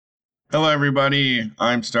Hello, everybody.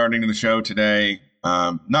 I'm starting the show today,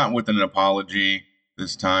 not with an apology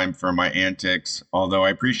this time for my antics, although I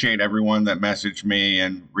appreciate everyone that messaged me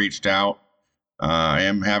and reached out. I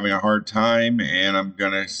am having a hard time, and I'm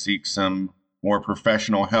going to seek some more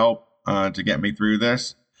professional help to get me through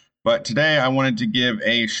this. But today, I wanted to give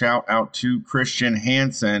a shout out to Christian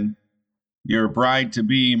Hansen. Your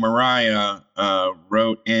bride-to-be, Mariah,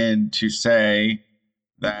 wrote in to say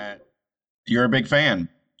that you're a big fan,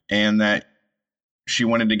 and that she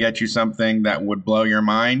wanted to get you something that would blow your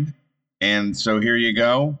mind. And so here you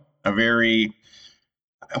go. A very,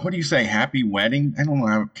 what do you say, happy wedding? I don't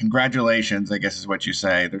know. Congratulations, I guess is what you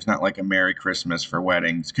say. There's not like a Merry Christmas for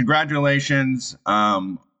weddings. Congratulations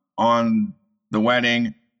on the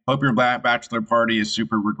wedding. Hope your bachelor party is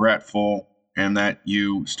super regretful and that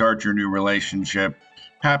you start your new relationship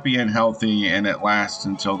happy and healthy and it lasts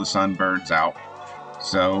until the sun burns out.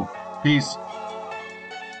 So, peace.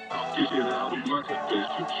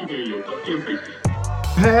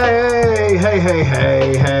 Hey.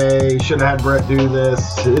 Should have had Brett do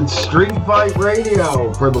this. It's Street Fight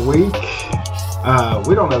Radio for the week.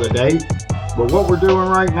 We don't know the date, but what we're doing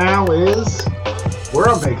right now is we're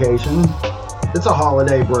on vacation. It's a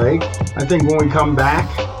holiday break. I think when we come back,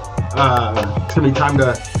 it's going to be time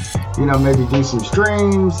to, maybe do some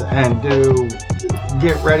streams and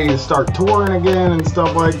get ready to start touring again and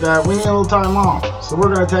stuff like that. We need a little time off, so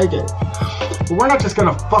we're going to take it. But we're not just going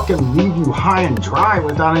to fucking leave you high and dry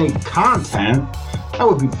without any content. That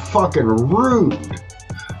would be fucking rude.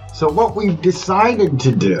 So what we've decided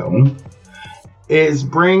to do is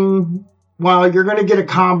you're going to get a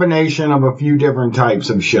combination of a few different types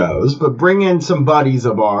of shows, but bring in some buddies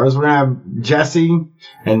of ours. We're going to have Jesse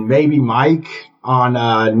and maybe Mike on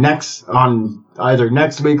either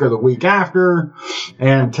next week or the week after.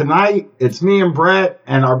 And tonight, it's me and Brett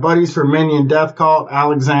and our buddies from Minion Death Cult,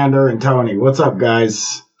 Alexander and Tony. What's up,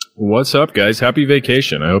 guys? What's up, guys? Happy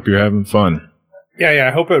vacation. I hope you're having fun. Yeah.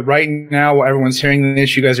 I hope that right now, while everyone's hearing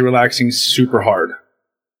this, you guys are relaxing super hard.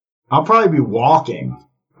 I'll probably be walking.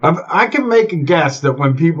 I can make a guess that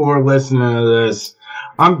when people are listening to this,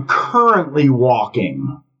 I'm currently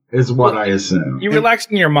walking, is what I assume. You're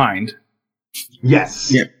relaxing your mind.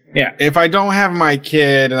 Yes. Yeah. If I don't have my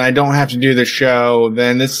kid and I don't have to do the show,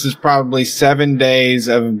 then this is probably 7 days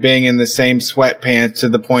of being in the same sweatpants to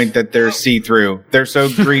the point that they're see-through. They're so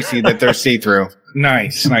greasy that they're see-through.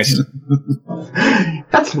 Nice.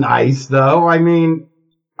 That's nice, though. I mean,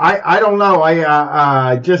 I don't know.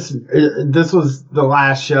 This was the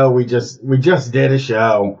last show. We just did a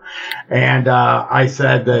show, and I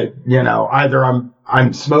said that either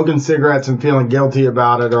I'm smoking cigarettes and feeling guilty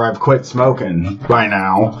about it, or I've quit smoking by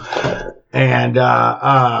now, and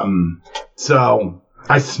so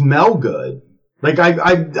I smell good. Like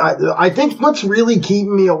I think what's really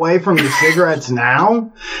keeping me away from the cigarettes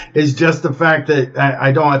now is just the fact that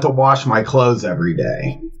I don't have to wash my clothes every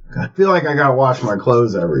day. I feel like I gotta wash my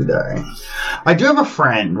clothes every day. I do have a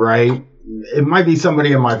friend, right? It might be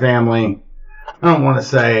somebody in my family. I don't want to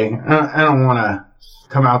say. I don't want to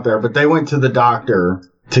come out there, but they went to the doctor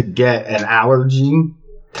to get an allergy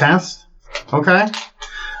test, okay?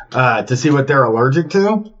 To see what they're allergic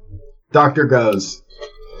to. Doctor goes,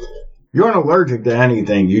 "You aren't allergic to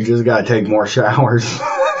anything. You just gotta take more showers."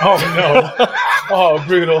 Oh no! Oh,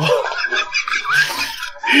 brutal.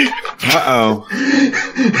 Uh-oh.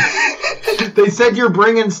 They said you're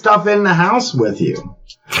bringing stuff in the house with you.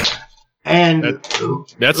 And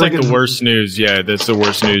that's like the worst news. Yeah, that's the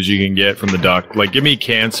worst news you can get from the doc. Like, give me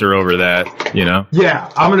cancer over that, Yeah,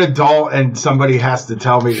 I'm an adult and somebody has to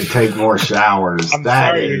tell me to take more showers. I'm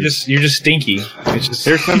sorry, you're just stinky. It's just,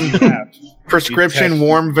 here's some prescription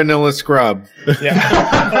warm vanilla scrub.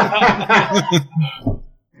 Yeah.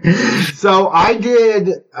 So I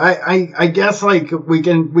guess like we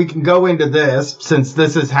can go into this since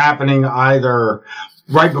this is happening either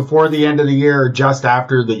right before the end of the year or just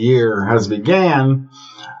after the year has began.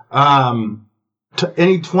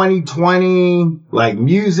 Any 2020 like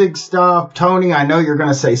music stuff, Tony? I know you're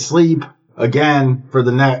gonna say sleep again for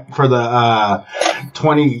the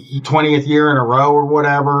 20th year in a row or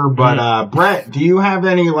whatever. But Brett, do you have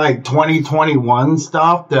any like 2021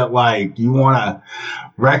 stuff that like you want to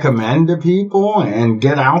recommend to people and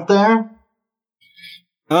get out there?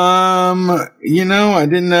 I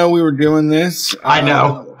didn't know we were doing this. I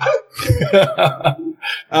know.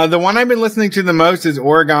 The one I've been listening to the most is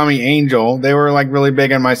Origami Angel. They were like really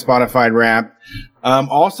big on my Spotify rap.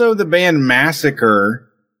 Also the band Massacre,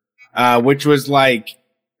 which was like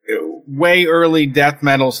way early death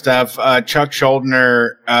metal stuff. Chuck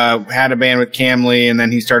Schuldiner had a band with Cam Lee, and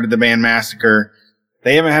then he started the band Massacre.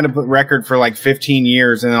 They haven't had a record for like 15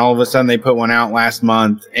 years, and all of a sudden they put one out last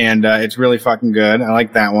month, and it's really fucking good. I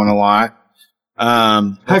like that one a lot.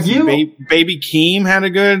 Have you? Baby Keem had a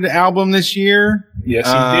good album this year. Yes,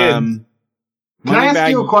 he did. Can I ask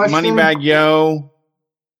you a question? Moneybag Yo.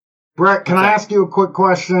 Brett, can I ask you a quick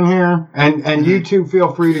question here? And you two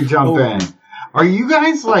feel free to jump in. Are you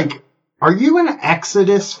guys are you an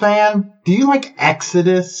Exodus fan? Do you like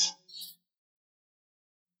Exodus?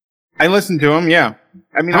 I listen to them, yeah.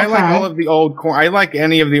 I mean, I like all of the old, I like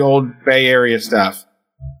any of the old Bay Area stuff.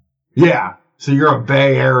 Yeah. So you're a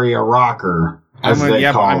Bay Area rocker, as they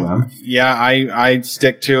call them. Yeah, I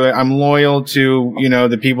stick to it. I'm loyal to,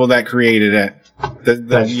 the people that created it.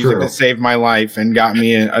 The music true. that saved my life and got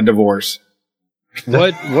me a divorce.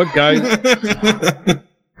 What guy?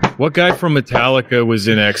 What guy from Metallica was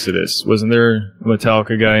in Exodus? Wasn't there a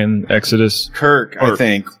Metallica guy in Exodus? Kirk, I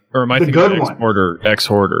think. Or am I thinking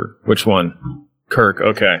Ex-Hoarder? Which one? Kirk,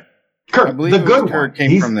 okay. Kirk, I believe the good Kirk one.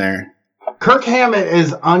 came from there. Kirk Hammett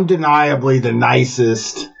is undeniably the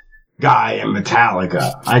nicest guy in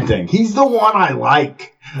Metallica, I think. He's the one I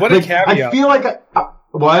like. What a caveat. I feel like...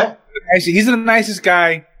 what? He's the nicest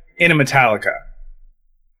guy in a Metallica.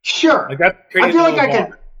 Sure. Like that. I feel like I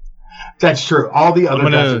can... That's true. All the other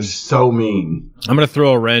guys are so mean. I'm going to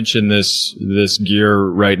throw a wrench in this gear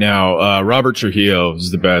right now. Robert Trujillo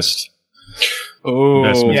is the best.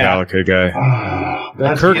 Best Metallica guy.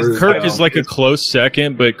 Kirk is like a close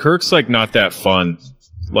second, but Kirk's like not that fun.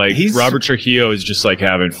 Like Robert Trujillo is just like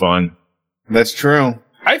having fun. That's true.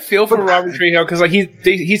 I feel for Robert Trujillo because like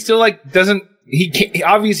he still like doesn't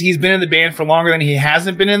obviously he's been in the band for longer than he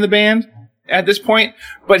hasn't been in the band at this point,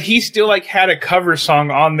 but he still like had a cover song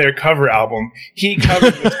on their cover album. He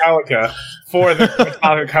covered Metallica for the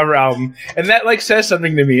Metallica cover album, and that like says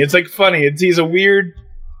something to me. It's like funny. He's a weird.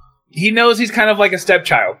 He knows he's kind of like a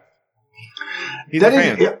stepchild. He's a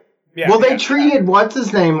fan. They treated what's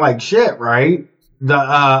his name like shit, right?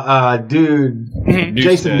 The dude,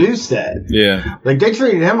 Jason Newsted. Yeah, like they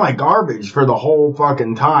treated him like garbage for the whole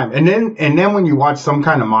fucking time. And then when you watch Some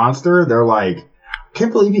Kind of Monster, they're like, I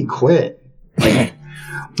can't believe he quit. Like,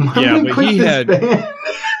 but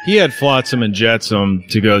he had Flotsam and Jetsam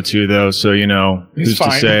to go to though, so who's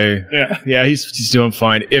to say? Yeah, he's doing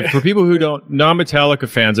fine. If for people who don't non-Metallica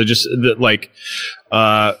fans, I just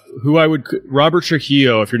Robert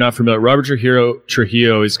Trujillo. If you're not familiar, Robert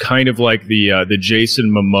Trujillo is kind of like the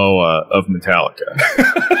Jason Momoa of Metallica.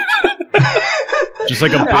 Just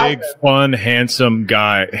like a big, fun, handsome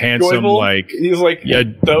guy, Joyful. He's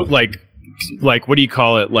like like what do you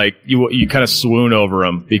call it? Like you kind of swoon over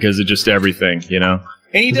him because of just everything,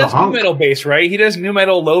 And he does nu metal bass, right? He does nu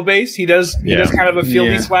metal low bass. He does kind of a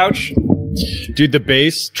fieldy slouch. Dude, the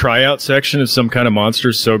bass tryout section of Some Kind of Monster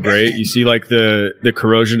is so great. You see like the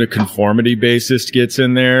Corrosion to Conformity bassist gets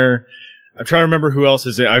in there. I'm trying to remember who else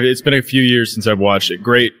is in. It's been a few years since I've watched it.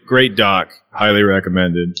 Great doc. Highly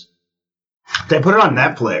recommended. They put it on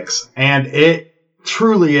Netflix, and it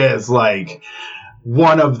truly is like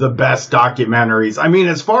one of the best documentaries. I mean,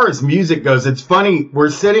 as far as music goes, it's funny.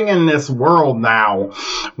 We're sitting in this world now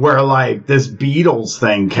where like this Beatles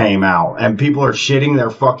thing came out and people are shitting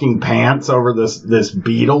their fucking pants over this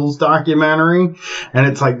Beatles documentary. And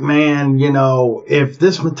it's like, man, if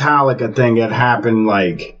this Metallica thing had happened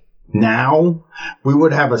like now, we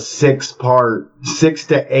would have a 6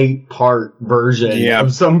 to 8 part version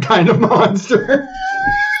of Some Kind of Monster.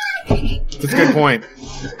 That's a good point.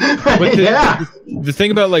 But the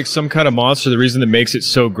thing about like Some Kind of Monster, the reason that makes it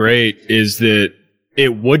so great is that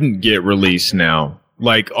it wouldn't get released now.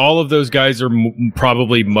 Like all of those guys are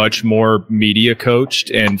probably much more media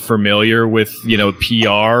coached and familiar with,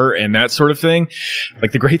 PR and that sort of thing.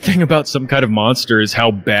 Like the great thing about Some Kind of Monster is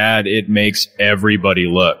how bad it makes everybody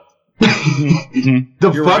look.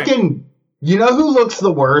 You're fucking, right. You know who looks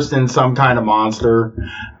the worst in Some Kind of Monster?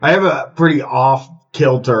 I have a pretty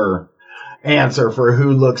off-kilter answer for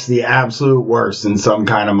who looks the absolute worst in Some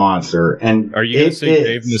Kind of Monster. And are you going to say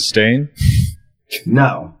Dave Mustaine?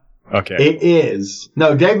 No. Okay. It is.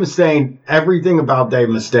 No, Dave Mustaine, everything about Dave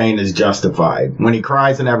Mustaine is justified. When he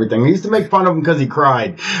cries and everything. We used to make fun of him because he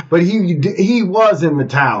cried. But he was in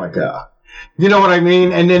Metallica. You know what I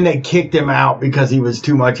mean? And then they kicked him out because he was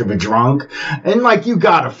too much of a drunk. And like, you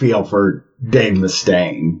gotta feel for Dave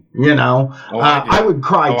Mustaine, I would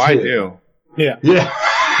cry too. I do. Yeah.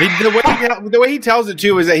 The way he tells it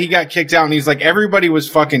too is that he got kicked out and he's like, everybody was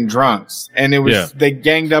fucking drunks and it was they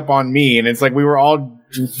ganged up on me and it's like we were all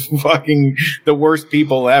fucking the worst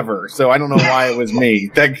people ever. So I don't know why it was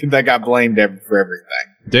me that got blamed for everything.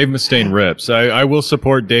 Dave Mustaine rips. I will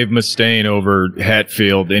support Dave Mustaine over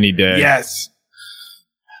Hatfield any day. Yes.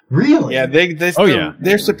 Really? Yeah,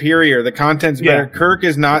 they're superior. The content's better.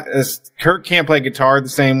 Yeah. Kirk can't play guitar the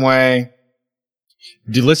same way.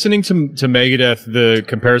 Listening to Megadeth, the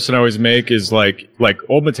comparison I always make is like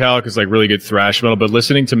old Metallica is like really good thrash metal, but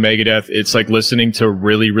listening to Megadeth, it's like listening to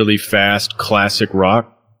really, really fast classic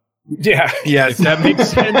rock. Yeah. If that makes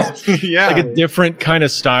sense. Yeah. Like a different kind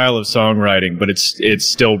of style of songwriting, but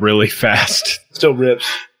it's still really fast. Still rips.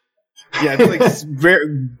 Yeah, it's like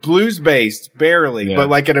very blues based, barely, but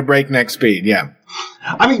like at a breakneck speed. Yeah.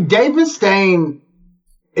 I mean, Dave Mustaine,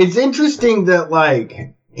 it's interesting that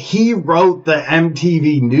like he wrote the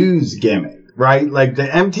MTV News gimmick, right? Like the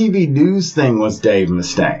MTV News thing was Dave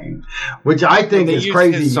Mustaine, which I think is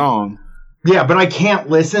crazy. His song. Yeah, but I can't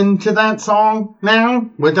listen to that song now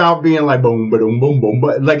without being like boom, boom, boom, boom.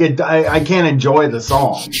 But like I can't enjoy the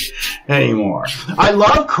song anymore. I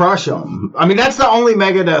love Crush 'Em. I mean, that's the only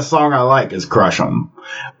Megadeth song I like is Crush 'Em.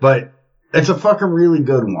 But it's a fucking really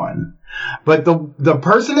good one. But the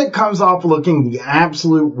person that comes off looking the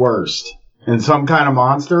absolute worst in Some Kind of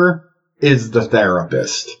Monster is the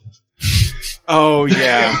therapist. Oh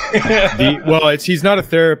yeah. He's not a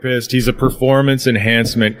therapist. He's a performance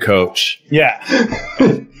enhancement coach. Yeah.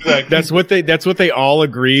 That's what they all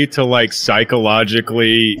agree to like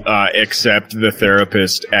psychologically accept the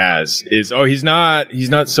therapist as is. He's not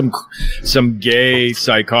some gay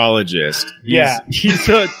psychologist. He's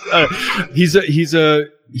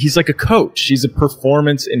like a coach. He's a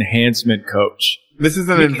performance enhancement coach. This is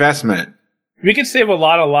an investment. We could save a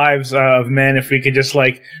lot of lives of men if we could just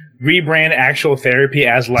like rebrand actual therapy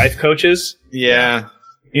as life coaches. Yeah.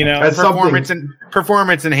 You know, That's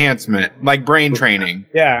performance enhancement, like brain training.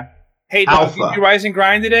 Yeah. Hey, dog, did you rise and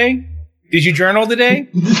grind today? Did you journal today?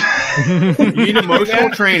 You need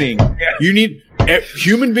emotional training. Yeah. You need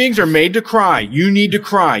human beings are made to cry. You need to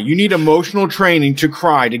cry. You need emotional training to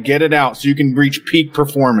cry, to get it out so you can reach peak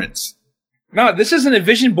performance. No, this isn't a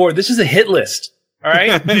vision board. This is a hit list. All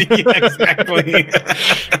right? Yeah, exactly.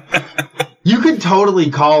 You could totally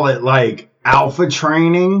call it like alpha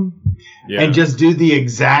training and just do the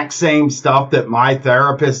exact same stuff that my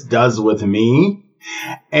therapist does with me.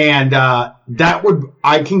 And I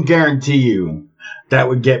can guarantee you that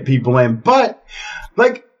would get people in. But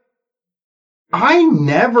like, I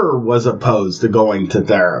never was opposed to going to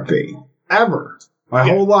therapy ever. My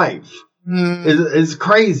whole life. It's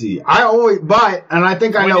crazy. And I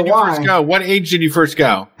think I know why. What age did you first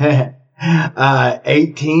go?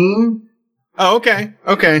 18. Oh, okay.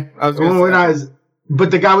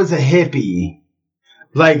 But the guy was a hippie.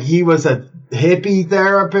 Like, he was a hippie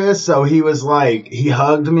therapist, so he was like, he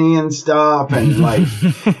hugged me and stuff, and like,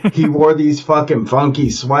 he wore these fucking funky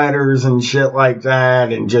sweaters and shit like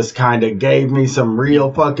that, and just kind of gave me some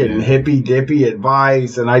real fucking hippie dippy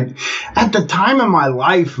advice. And at the time of my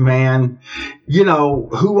life, man, you know,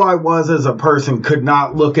 who I was as a person could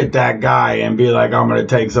not look at that guy and be like, I'm going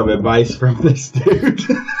to take some advice from this dude.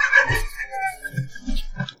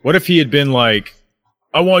 What if he had been like,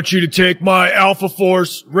 I want you to take my Alpha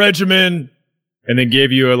Force regimen, and then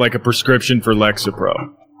gave you a prescription for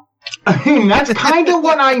Lexapro? I mean, that's kind of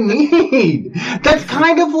what I need. That's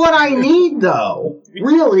kind of what I need, though.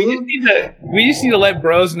 Really. We just need to let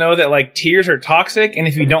bros know that, like, tears are toxic, and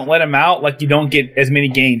if you don't let them out, like, you don't get as many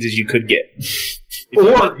gains as you could get.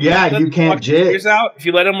 You can't jizz. Out, if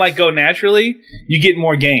you let them, like, go naturally, you get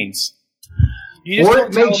more gains. You just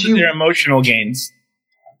don't tell them they're emotional gains.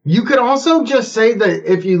 You could also just say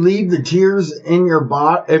that if you leave the tears in your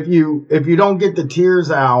body, if you don't get the tears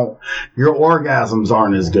out, your orgasms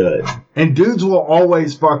aren't as good. And dudes will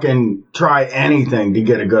always fucking try anything to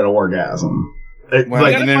get a good orgasm. You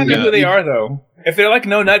gotta find out who they are, though. If they're like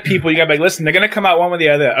no nut people, you gotta be like, listen, they're gonna come out one way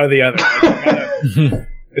or the other.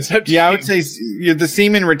 It's up to you. I would say the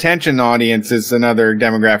semen retention audience is another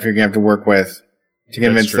demographic you have to work with to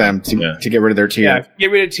convince them to get rid of their tears. Yeah, if you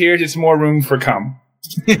get rid of tears, it's more room for cum.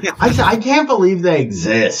 I can't believe they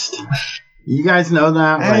exist. You guys know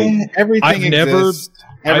that? Everything exists.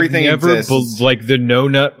 Everything exists. Like the No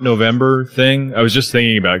Nut November thing. I was just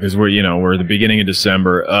thinking about it because we're the beginning of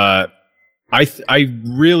December. I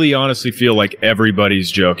really honestly feel like everybody's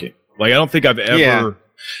joking. Like I don't think I've ever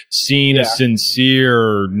seen a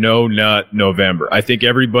sincere No Nut November. I think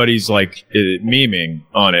everybody's like memeing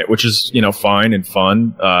on it, which is fine and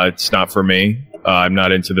fun. It's not for me. I'm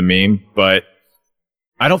not into the meme, but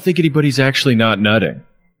I don't think anybody's actually not nutting.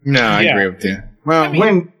 No, I agree with you. Well,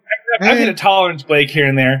 I've hit a tolerance break here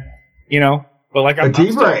and there, but like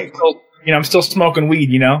I'm still smoking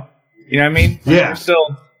weed, you know what I mean? Yeah.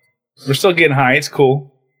 We're still getting high. It's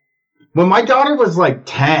cool. When my daughter was like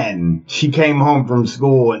 10, she came home from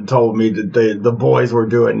school and told me that the boys were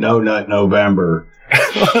doing No Nut November.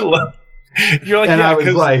 You're like, And yeah, I was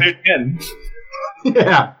 'cause like- they're 10.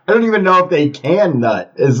 Yeah, I don't even know if they can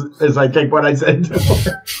nut. Is I think what I said.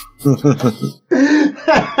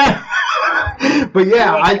 But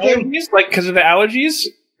yeah, I think Allergies? Like, because of the allergies,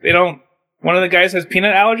 they don't. One of the guys has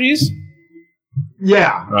peanut allergies.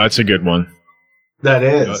 yeah, Oh, that's a good one. that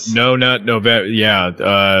is. No nut November. Yeah,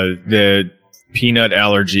 the Peanut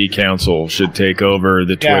Allergy Council should take over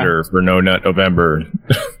the Yeah. Twitter for No Nut November.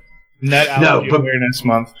 Nut allergy but- awareness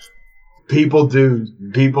month. People do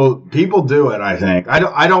it. I think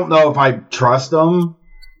I don't know if I trust them.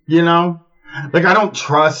 You know, like I don't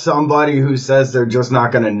trust somebody who says they're just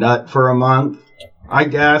not going to nut for a month. I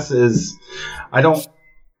guess I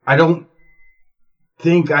don't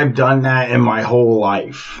think I've done that in my whole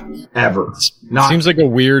life ever. Not Seems like a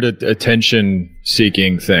weird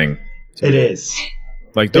attention-seeking thing. it is.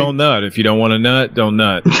 Like, don't nut if you don't want to nut. Don't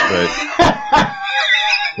nut. But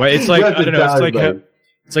well, it's like I don't know.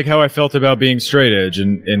 It's like how I felt about being straight edge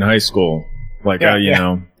in high school. Like, Yeah, you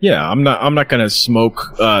know, I'm not gonna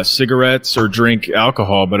smoke cigarettes or drink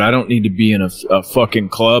alcohol, but I don't need to be in a fucking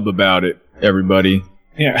club about it. Everybody.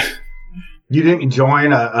 Yeah. You didn't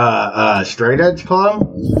join a straight edge club?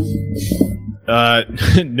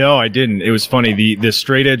 No, I didn't. It was funny. The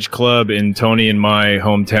straight edge club in Tony and my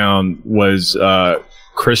hometown was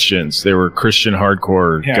Christians. They were Christian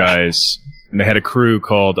hardcore guys, and they had a crew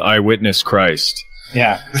called Eyewitness Christ.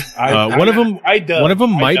 Yeah. One of them might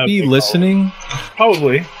dub be they listening.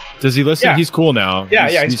 Probably. Does he listen? Yeah. He's cool now.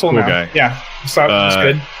 Yeah, he's cool now. Guy. Yeah. So that's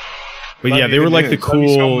good. But Love yeah, you they were to like do. the Love you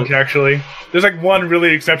so cool. much, actually. There's like one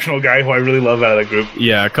really exceptional guy who I really love out of that group.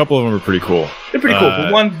 Yeah, a couple of them were pretty cool. They're pretty cool,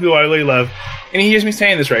 but one who I really love, and he hears me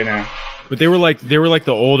saying this right now. But they were like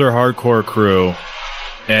the older hardcore crew,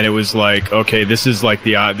 and it was like, okay, this is like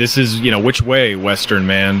this is, you know, which way, Western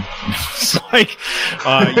man? It's like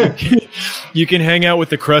you can hang out with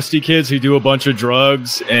the crusty kids who do a bunch of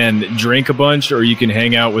drugs and drink a bunch, or you can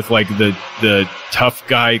hang out with like the tough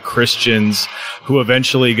guy Christians who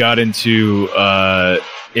eventually got into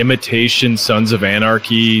imitation Sons of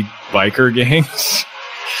Anarchy biker gangs.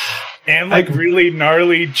 And like really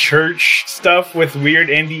gnarly church stuff with weird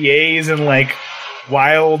NDAs and like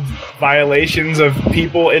wild violations of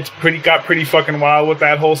people. It's got pretty fucking wild with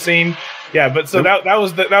that whole scene. Yeah, but so that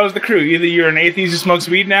was the crew. Either you're an atheist who smokes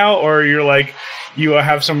weed now, or you're like you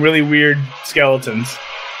have some really weird skeletons.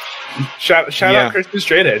 Shout out Christian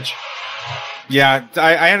Straight Edge. Yeah,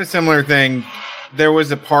 I had a similar thing. There was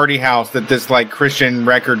a party house that this like Christian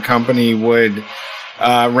record company would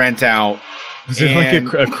rent out. Is it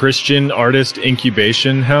like a Christian artist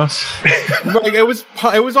incubation house? Like it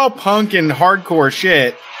was all punk and hardcore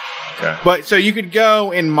shit. Okay. But so you could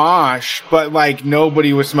go and mosh, but like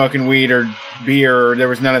nobody was smoking weed or beer, or there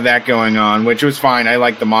was none of that going on, which was fine. I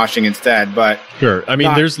like the moshing instead, but Sure. I mean,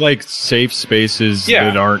 Not- there's like safe spaces Yeah.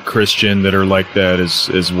 that aren't Christian that are like that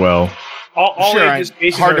as well. All Sure, ages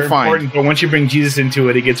spaces hard are to find. important, but once you bring Jesus into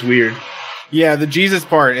it, it gets weird. yeah, the Jesus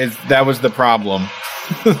part that was the problem.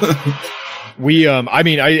 We, I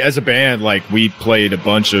mean, as a band, like we played a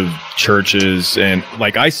bunch of churches, and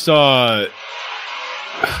like I saw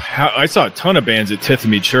a ton of bands at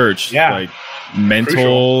Tithamy Church, Yeah. like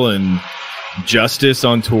Mental and Justice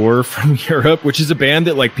on tour from Europe, which is a band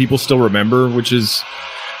that like people still remember, which is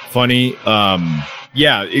funny.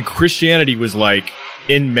 Christianity was like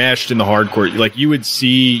enmeshed in the hardcore. Like you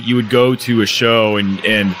would go to a show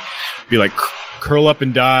and be like, curl up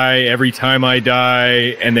and die every time I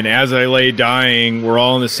die, and then as I lay dying, we're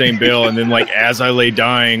all in the same bill, and then like as I lay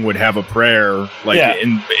dying would have a prayer like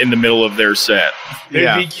in the middle of their set.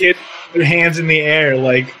 There'd be kids with their hands in the air,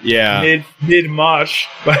 like mid mosh.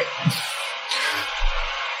 But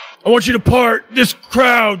I want you to part this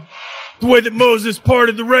crowd the way that Moses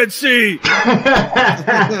parted the Red Sea.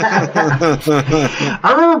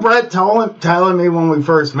 I remember Brett telling me when we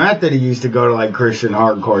first met that he used to go to like Christian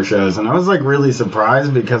hardcore shows, and I was like really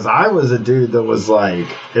surprised because I was a dude that was like,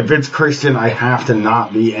 if it's Christian, I have to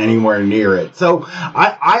not be anywhere near it. So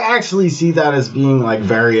I actually see that as being like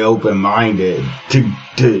very open-minded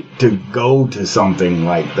to go to something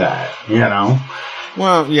like that, you know?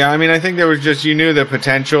 Well, yeah, I mean, I think there was just, you knew the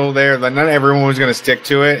potential there. Like, not everyone was going to stick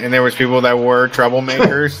to it, and there was people that were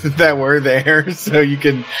troublemakers that were there, so you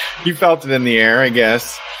felt it in the air, I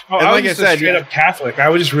guess. oh, And I like was I just said, a straight up Catholic. I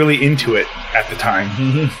was just really into it at the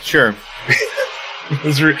time. Sure.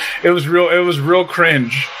 It was real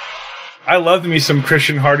cringe. I love me some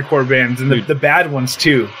Christian hardcore bands, and the bad ones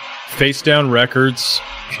too. Face Down Records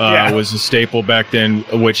was a staple back then,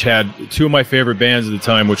 which had two of my favorite bands at the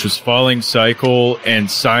time, which was Falling Cycle and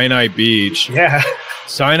Sinai Beach. Yeah.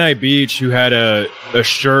 Sinai Beach, who had a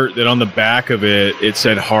shirt that on the back of it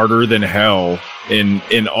said "Harder Than Hell"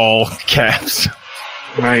 in all caps.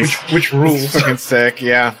 Nice. Which rules? Fucking sick.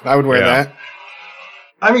 Yeah, I would wear that.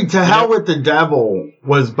 I mean, To Hell with the Devil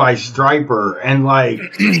was by Stryper, and like,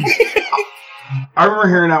 I remember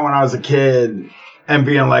hearing that when I was a kid and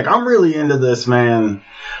being like, I'm really into this, man.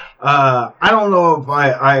 I don't know if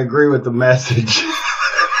I agree with the message.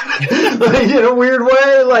 Like, in a weird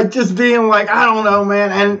way, like just being like, I don't know,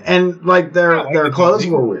 man, and like their clothes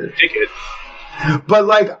were weird. But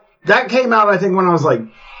like that came out, I think, when I was like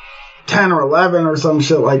 10 or 11 or some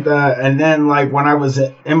shit like that. And then like when I was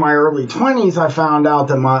in my early 20s, I found out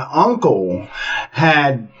that my uncle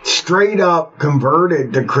had straight up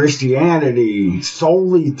converted to Christianity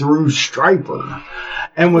solely through Stryper,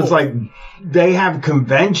 and was like, they have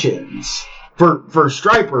conventions for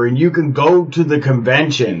Stryper, and you can go to the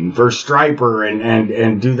convention for Stryper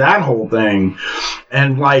and do that whole thing.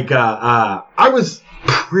 And like I was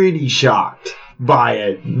pretty shocked by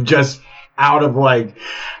it, just out of like,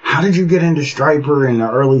 how did you get into Stryper in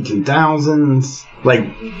the early 2000s? Like,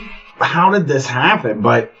 how did this happen?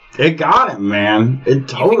 But it got him, man. It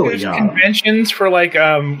totally got him. Conventions for like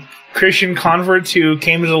Christian converts who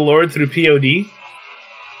came to the Lord through POD?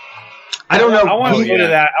 I don't know. I want to go to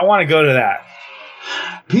that. I want to go to that.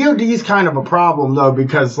 POD is kind of a problem, though,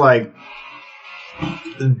 because, like,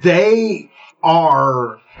 they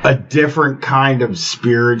are a different kind of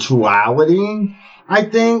spirituality, I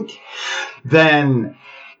think, than,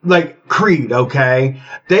 like, Creed, okay?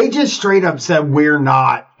 They just straight up said, we're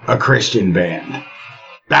not a Christian band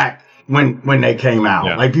back when they came out.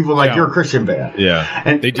 Yeah. Like, people were like, you're a Christian band. Yeah.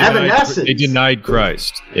 And They denied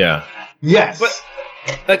Christ. Yeah. Yes. But,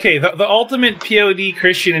 okay, the ultimate POD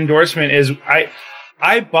Christian endorsement is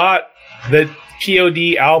I bought the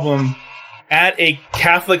POD album at a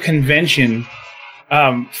Catholic convention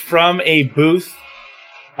from a booth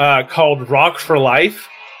called Rock for Life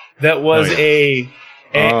that was an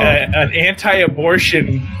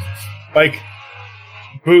anti-abortion like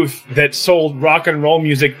booth that sold rock and roll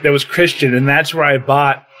music that was Christian, and that's where I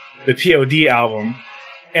bought the POD album.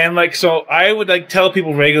 And like, so I would like tell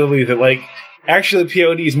people regularly that like, actually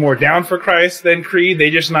POD is more down for Christ than Creed.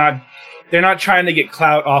 They're not trying to get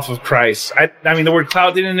clout off of Christ. I mean, the word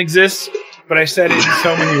clout didn't exist, but I said it in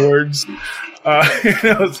so many words.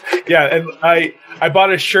 And I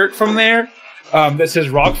bought a shirt from there that says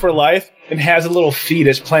Rock for Life and has a little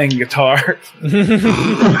fetus playing guitar. What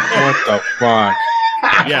the fuck?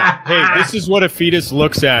 Yeah. Hey, this is what a fetus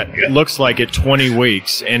looks like at 20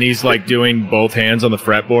 weeks, and he's like doing both hands on the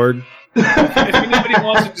fretboard. If anybody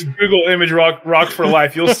wants to just Google image rock for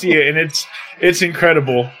Life, you'll see it, and it's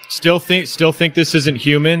incredible. Still think this isn't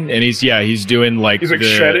human, and he's doing like he's like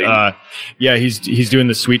shredding. He's doing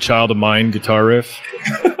the Sweet Child of Mine guitar riff.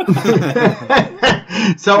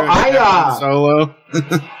 So solo.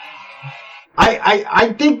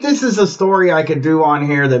 I think this is a story I could do on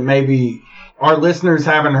here that maybe our listeners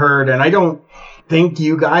haven't heard, and I don't think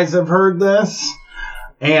you guys have heard this.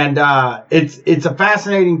 And it's a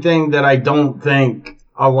fascinating thing that I don't think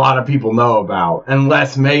a lot of people know about,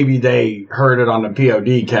 unless maybe they heard it on the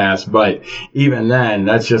POD cast. But even then,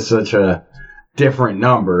 that's just such a different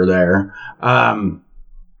number there. But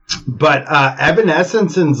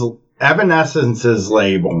Evanescence's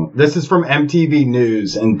label. This is from MTV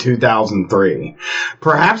News in 2003.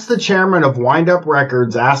 Perhaps the chairman of Wind Up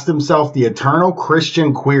Records asked himself the eternal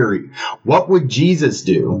Christian query, what would Jesus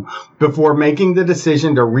do, before making the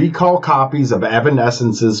decision to recall copies of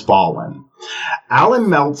Evanescence's Fallen. Alan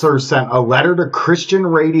Meltzer sent a letter to Christian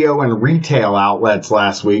radio and retail outlets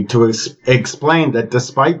last week to explain that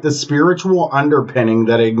despite the spiritual underpinning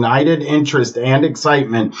that ignited interest and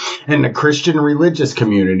excitement in the Christian religious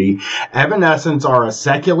community, Evanescence are a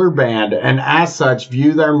secular band and as such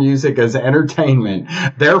view their music as entertainment.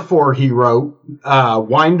 Therefore, he wrote,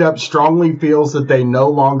 Wind Up strongly feels that they no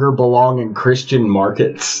longer belong in Christian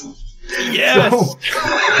markets. Yes. So,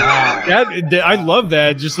 I love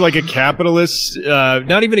that. Just like a capitalist,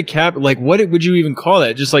 not even a like what would you even call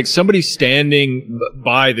that? Just like somebody standing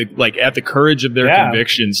by at the courage of their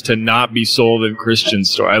convictions to not be sold in Christian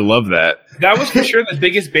store. I love that. That was for sure the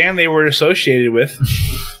biggest band they were associated with,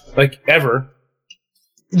 like ever.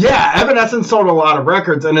 Yeah, Evanescence sold a lot of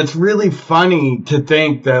records, and it's really funny to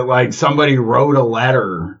think that like somebody wrote a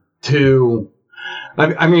letter to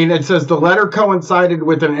I mean, it says the letter coincided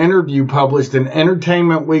with an interview published in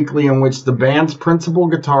Entertainment Weekly in which the band's principal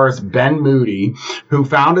guitarist, Ben Moody, who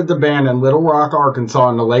founded the band in Little Rock, Arkansas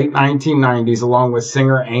in the late 1990s, along with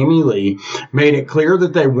singer Amy Lee, made it clear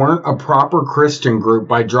that they weren't a proper Christian group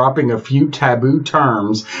by dropping a few taboo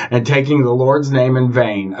terms and taking the Lord's name in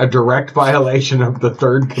vain, a direct violation of the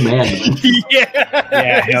third commandment.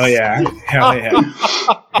 Yeah, hell yeah. Hell yeah.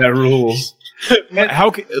 That rules.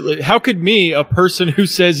 How could me, a person who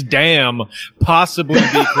says "damn," possibly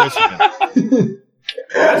be Christian?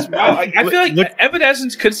 I feel like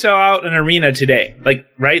Evanescence could sell out an arena today. Like,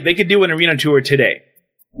 right? They could do an arena tour today.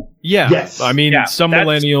 Yeah. Yes. I mean, some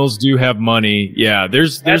millennials do have money. Yeah.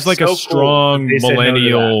 There's like so a strong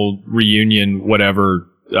millennial reunion, whatever,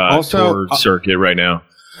 tour circuit right now.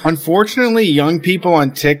 Unfortunately, young people on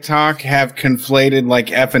TikTok have conflated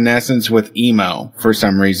like Evanescence with emo for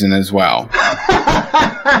some reason as well.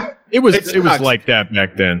 It was like that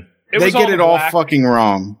back then. They get it all fucking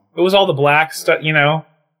wrong. It was all the black stuff, you know.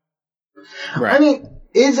 Right. I mean,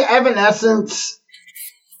 is Evanescence...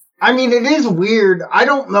 I mean, it is weird. I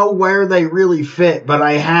don't know where they really fit, but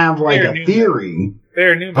I have like a theory.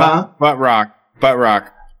 They're new. Butt rock.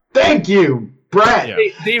 Thank you, Brett. Yeah.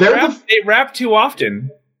 They rap too often.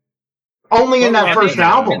 Only in that first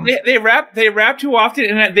album. They rap too often,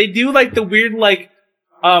 and they do like the weird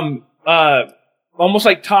almost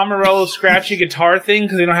like Tom Morello scratchy guitar thing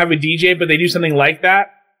because they don't have a DJ, but they do something like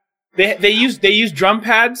that. They use drum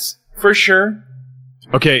pads for sure.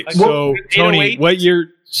 Okay, Like, so Tony,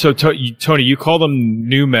 808? Tony, you call them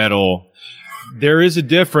new metal. There is a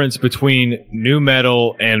difference between new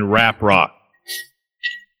metal and rap rock.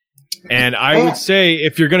 And I would say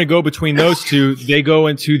if you're going to go between those two, they go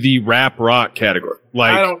into the rap rock category.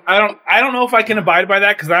 Like I don't know if I can abide by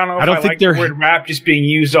that because I don't know if I think the word rap just being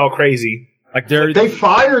used all crazy. Like they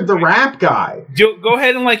fired the rap guy. Go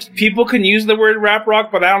ahead and like people can use the word rap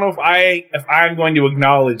rock, but I don't know if I'm going to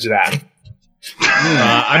acknowledge that.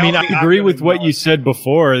 I mean, I agree with what you said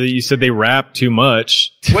before. That you said they rap too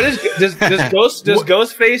much. What is does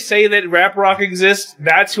Ghostface say that rap rock exists?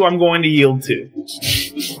 That's who I'm going to yield to.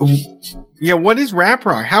 Yeah, what is rap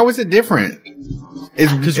rock? How is it different?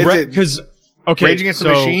 Because Rage Against the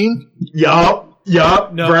Machine?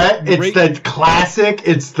 Yup, no, Brett,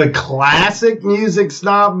 it's the classic music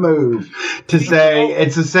snob move to say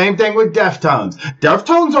it's the same thing with Deftones.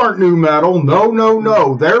 Deftones aren't new metal.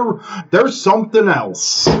 No. They're something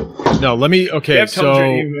else. No,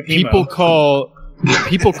 people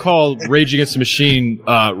call Rage Against the Machine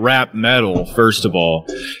rap metal, first of all.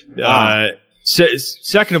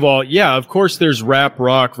 Second of all, yeah, of course there's rap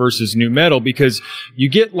rock versus new metal because you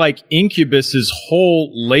get like Incubus's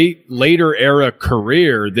whole later era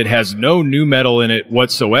career that has no new metal in it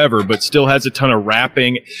whatsoever, but still has a ton of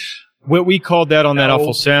rapping. What we called that on That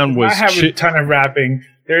Awful Sound was... I have a ton of rapping.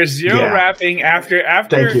 There's zero rapping after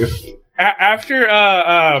Thank you.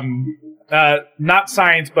 Not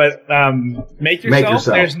Science, but Make Yourself.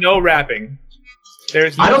 There's no rapping.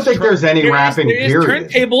 I don't think there's any rapping, period.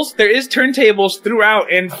 There is turntables throughout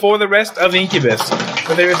and for the rest of Incubus,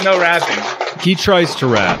 but there is no rapping. He tries to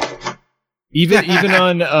rap. Even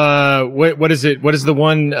on what is it? What is the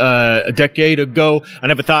one a decade ago? I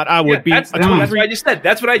never thought I would be. That's what I just said.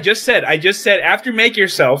 That's what I just said. I just said after Make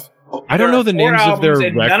Yourself. I don't know the names of their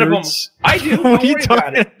records. None of them, I do. Don't worry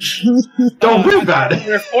about it. Don't worry about it.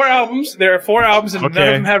 There are four albums, and none of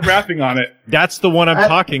them have rapping on it. That's the one I'm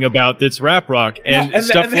talking about. That's rap rock and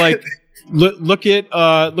stuff like. Look at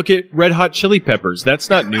Red Hot Chili Peppers. That's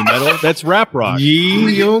not new metal. That's rap rock.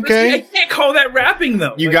 You okay? I can't call that rapping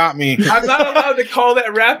though. You got me. I'm not allowed to call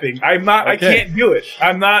that rapping. I'm not. Okay. I can't do it.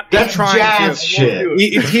 I'm not. That's jazz shit.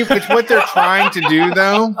 It's what they're trying to do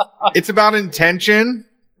though. It's about intention.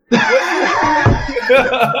 I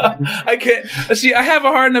can't see. I have a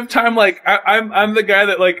hard enough time. Like I'm the guy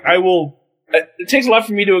that like I will. It takes a lot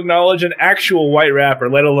for me to acknowledge an actual white rapper,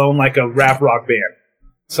 let alone like a rap rock band.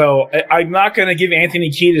 So I'm not going to give Anthony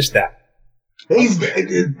Kiedis that.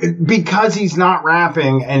 Because he's not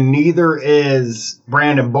rapping, and neither is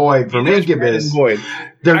Brandon Boyd from Incubus. I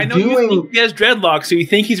know you think he has dreadlocks, so you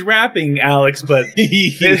think he's rapping, Alex, but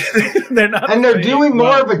they're not. And they're doing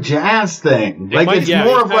more of a jazz thing. They might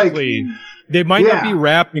not be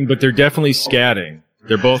rapping, but they're definitely scatting.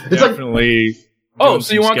 They're both definitely. So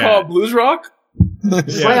you want to call it blues rock?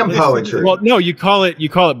 Slam poetry. Well, no, you call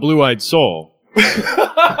it Blue-Eyed Soul.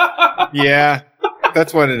 Yeah,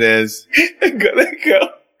 that's what it is. Go.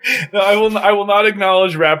 No, I will not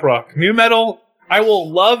acknowledge rap rock. New metal, I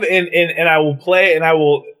will love and I will play and I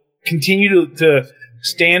will continue to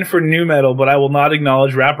stand for new metal, but I will not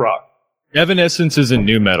acknowledge rap rock. Evanescence isn't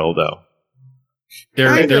new metal though.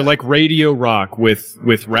 They're like radio rock with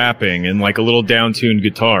rapping and like a little down-tuned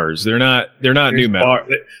guitars. They're not nu metal.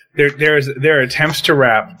 There are attempts to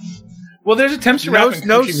rap. Well, there's attempts to rap.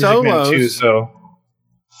 No solos too. So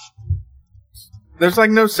there's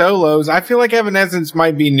like no solos. I feel like Evanescence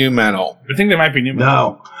might be nu metal. I think they might be nu metal.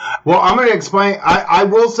 No. Well, I'm going to explain. I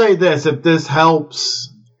will say this, if this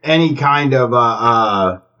helps any kind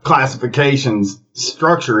of classifications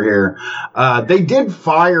structure here. They did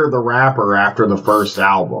fire the rapper after the first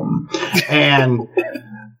album. And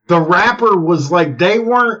the rapper was like, they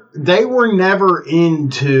were never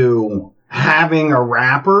into having a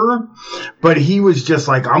rapper, but he was just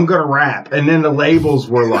like, I'm going to rap. And then the labels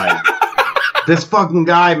were like, this fucking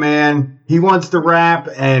guy, man, he wants to rap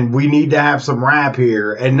and we need to have some rap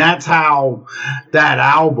here. And that's how that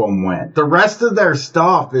album went. The rest of their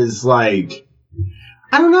stuff is like,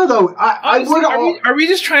 I don't know though. Are we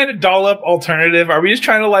just trying to doll up alternative? Are we just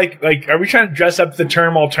trying to like are we trying to dress up the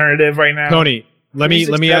term alternative right now? Tony, let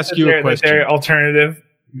me ask you a question. They're alternative.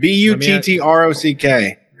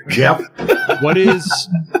 Buttrock. Yep. What is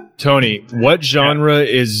Tony? What genre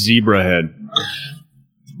is Zebrahead?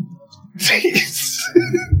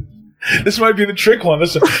 This might be the trick one.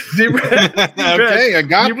 This Zebrahead. Okay, I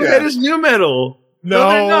got Zebrahead is nu metal. No,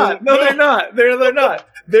 they're not. No, they're not. They're not.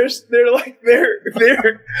 They're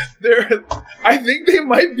I think they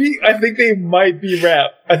might be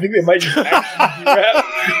rap. I think they might just actually be rap.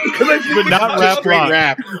 But not rap rock.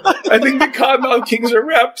 Rap. I think the Cottonmouth Kings are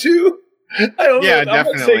rap too. I don't know. Yeah,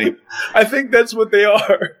 definitely. I think that's what they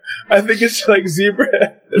are. I think it's like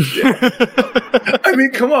Zebrahead. I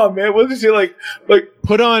mean, come on, man. What is it like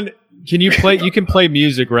put on? Can you play? You can play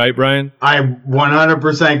music, right, Brian? I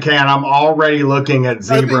 100% can. I'm already looking at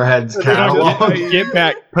Zebrahead's catalog. Get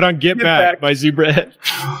Back. Put on Get Back by Zebrahead.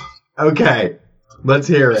 Okay, let's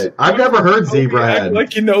hear it. I've never heard Zebrahead. Act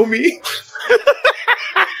like you know me.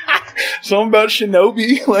 Something about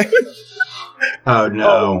Shinobi. Like, oh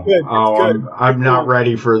no! Good. I'm not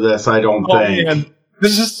ready for this. I don't think. Man.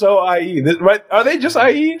 This is so IE. Right? Are they just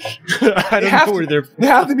IE? I don't know where they're. They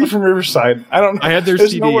have to be from Riverside. I don't. I had their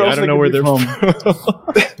CD. I don't know where they're from.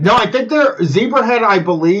 No, I think they're Zebrahead. I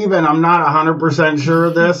believe, and I'm not 100% sure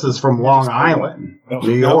of this, is from Long Island,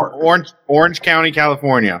 New York, Orange County,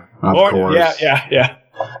 California. Of course. Yeah.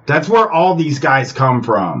 That's where all these guys come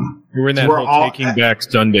from. We're in that whole Taking Back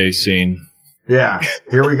Sunday scene. Yeah.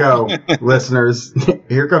 Here we go, listeners.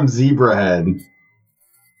 Here comes Zebrahead.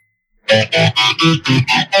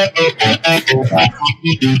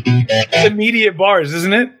 Immediate bars,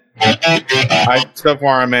 isn't it? So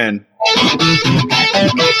far, I'm in.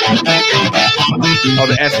 Oh,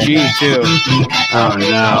 the SG too. Oh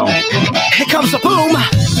no! Here comes the boom.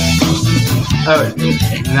 Oh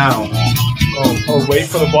no! Oh, wait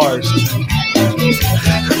for the bars.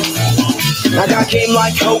 I got game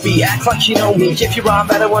like Kobe, act like you know me. If you rhyme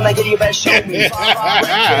better when I get you best, show me.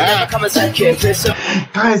 Come and say, kid,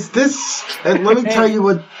 guys, this. Let me tell you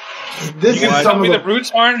what. This you is tell some me of the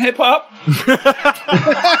roots aren't hip hop.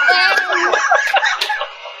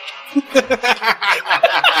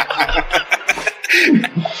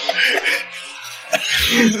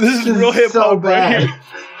 This is real hip hop so bad.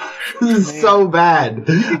 This is so bad.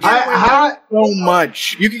 So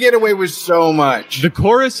much. You can get away with so much. The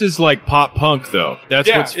chorus is like pop punk, though. That's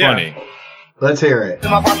what's funny. Let's hear it. In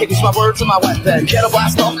my pocket, use my words and my weapon. Kettle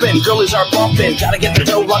blast open, girlies are bumping. Gotta get the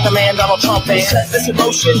dough like a man, Donald Trump. Set this in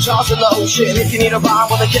motion, jaws in the ocean. If you need a rhyme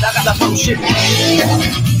with a kid, I got that potion.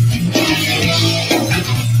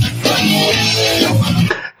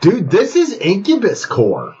 Dude, this is Incubus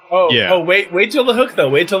core. Yeah. Oh, wait till the hook though.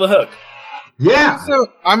 Wait till the hook. Yeah. So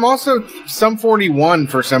I'm also Sum 41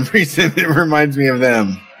 for some reason. It reminds me of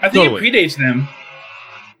them. I think it predates them.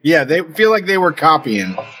 Yeah, they feel like they were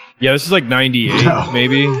copying. Yeah, this is like 98,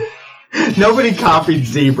 maybe. Nobody copied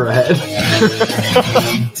Zebrahead.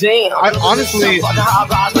 Damn. I honestly,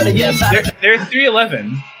 They're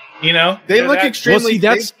 311. You know, they look extremely.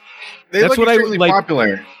 Well, see, they that's look what extremely I like.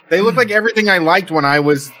 popular. They look like everything I liked when I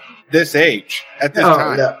was this age at this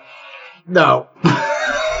time. No.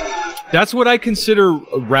 That's what I consider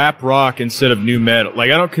rap rock instead of nu metal.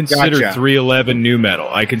 Like, I don't consider 311 nu metal.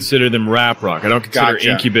 I consider them rap rock. I don't consider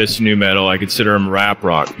Incubus nu metal. I consider them rap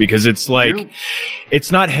rock because it's like,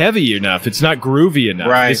 it's not heavy enough. It's not groovy enough.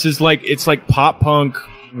 Right. This is like, it's like pop punk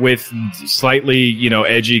with slightly,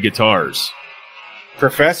 edgy guitars.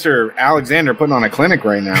 Professor Alexander putting on a clinic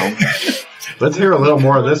right now. Let's hear a little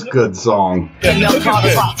more of this good song. If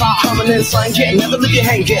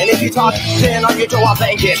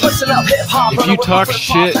you talk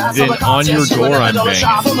shit, then on your door I'm banging.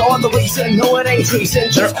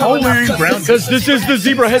 They're all wearing brown Because this is the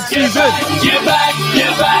zebra head season.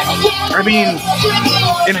 I mean,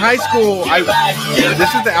 in high school,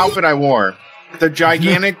 this is the outfit I wore. The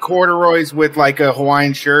gigantic corduroys with like a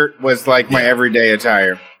Hawaiian shirt was like my everyday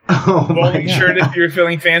attire. Oh my bowling God. shirt if you're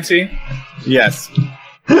feeling fancy. Yes.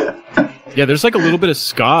 Yeah, there's like a little bit of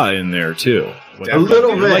ska in there too. A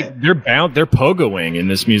little They're bit. like they're pogoing in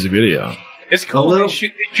this music video. It's cool. little-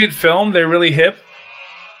 They shoot film. They're really hip.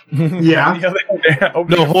 Yeah. You know, they're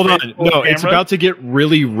opening No, a hold on. face full of No, it's cameras. about to get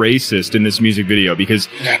really racist in this music video because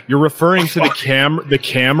you're referring to the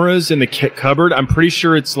cameras in the cupboard. I'm pretty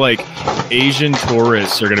sure it's like Asian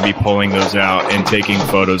tourists are going to be pulling those out and taking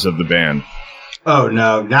photos of the band. Oh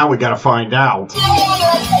no, now we gotta find out.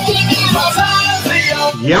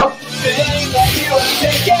 Yep.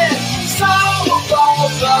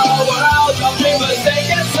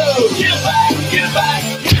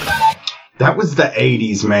 That was the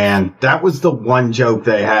 80s, man. That was the one joke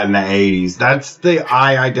they had in the 80s. That's the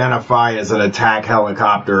I identify as an attack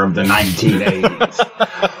helicopter of the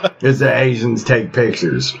 1980s. Is the Asians take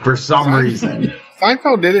pictures for some reason.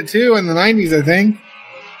 Seinfeld did it too in the 90s, I think.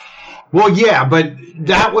 Well, yeah, but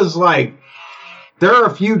that was like, there are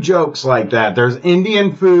a few jokes like that. There's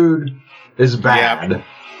Indian food is bad.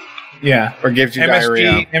 Yeah. Or gives you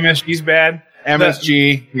diarrhea. MSG's bad.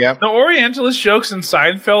 MSG, yep. The Orientalist jokes in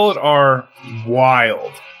Seinfeld are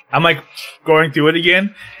wild. I'm like going through it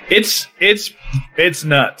again. It's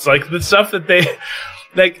nuts. Like the stuff that they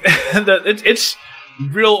like. It's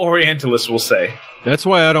real Orientalists will say. That's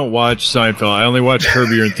why I don't watch Seinfeld. I only watch Curb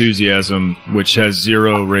Your Enthusiasm, which has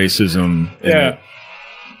zero racism in it.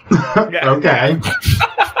 Yeah. Okay.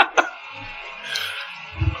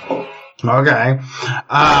 Okay.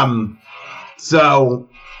 So,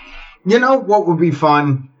 you know what would be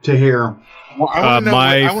fun to hear? Well, I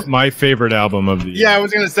wanna know My favorite album of the year. yeah, I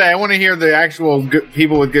was going to say, I want to hear the actual good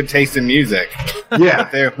people with good taste in music. Yeah.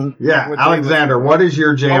 They're- Yeah. what they- Alexander, what is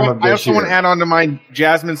your jam of I this also want to year? add on to my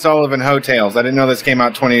Jasmine Sullivan Hotels. I didn't know this came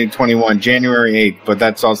out 2021, January 8th, but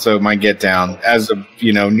that's also my get down as a,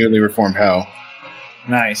 newly reformed hoe.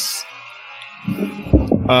 Nice.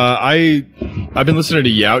 I've been listening to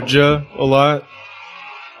Yautja a lot.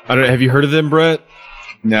 Have you heard of them, Brett?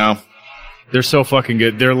 No. They're so fucking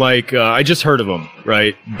good. They're like, I just heard of them,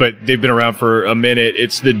 right? But they've been around for a minute.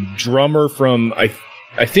 It's the drummer from, I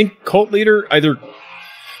think Cult Leader, either.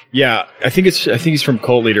 Yeah, I think he's from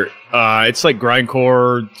Cult Leader. It's like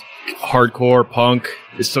grindcore, hardcore, punk.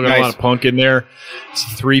 It's still got a Nice. lot of punk in there. It's a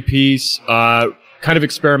 3-piece, kind of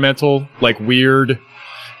experimental, like weird,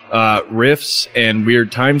 riffs and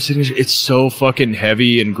weird time signatures. It's so fucking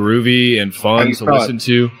heavy and groovy and How do fun you to spell it? listen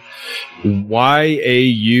to.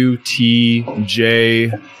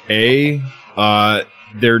 Yautja.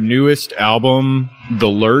 Their newest album, The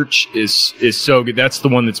Lurch, is so good. That's the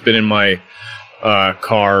one that's been in my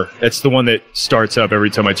car. That's the one that starts up every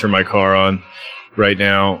time I turn my car on right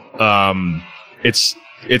now. It's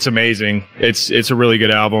amazing. It's a really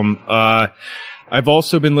good album. I've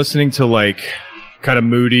also been listening to like kind of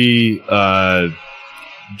moody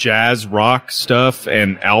jazz rock stuff,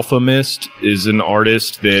 and Alpha Mist is an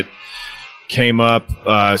artist that came up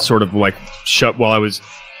sort of like while I was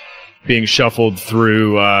being shuffled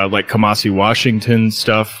through like Kamasi Washington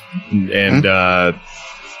stuff, and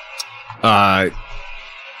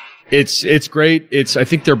it's great. I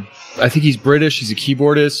think he's British. He's a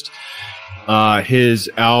keyboardist. His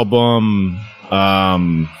album,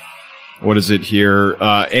 what is it here?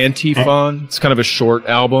 Antiphon. It's kind of a short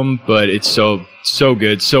album, but it's so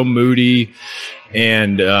good, so moody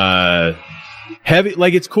and heavy.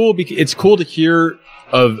 Like it's cool. It's cool to hear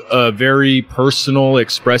of a very personal,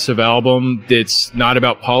 expressive album that's not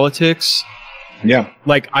about politics. Yeah.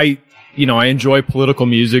 Like I enjoy political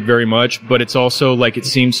music very much, but it's also like it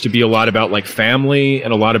seems to be a lot about like family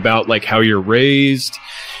and a lot about like how you're raised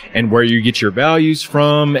and where you get your values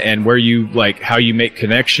from and where you like how you make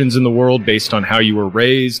connections in the world based on how you were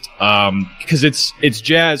raised. Because it's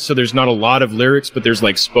jazz, so there's not a lot of lyrics, but there's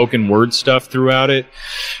like spoken word stuff throughout it.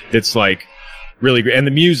 That's like really great. And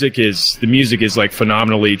the music is like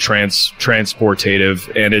phenomenally transportative,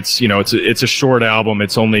 and it's a short album.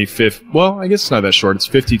 It's only I guess it's not that short. It's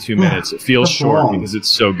 52 minutes. It feels That's short long. because it's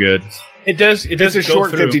so good. It does. It does It's a go short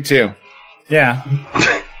through. 52. Yeah.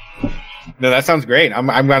 No, that sounds great.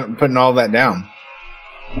 I'm putting all that down.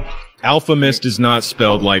 Alpha Mist is not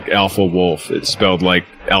spelled like Alpha Wolf. It's spelled like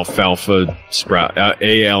alfalfa sprout.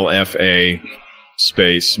 ALFA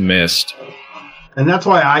space missed. And that's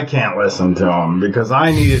why I can't listen to them, because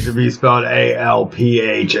I need it to be spelled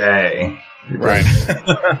ALPHA. Right.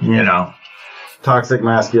 You know, toxic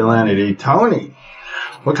masculinity. Tony,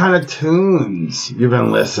 what kind of tunes you've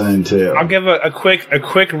been listening to? I'll give a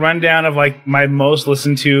quick rundown of like my most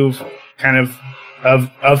listened to kind of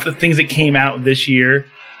the things that came out this year.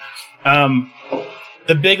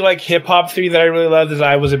 The big like hip hop three that I really loved is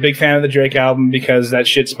I was a big fan of the Drake album because that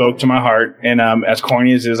shit spoke to my heart, and as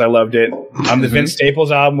corny as it is, I loved it. The Vince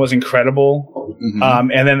Staples album was incredible,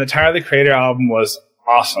 and then the Tyler the Creator album was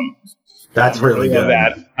awesome. That's really good.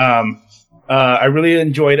 That I really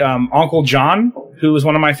enjoyed Uncle John, who is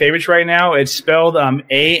one of my favorites right now. It's spelled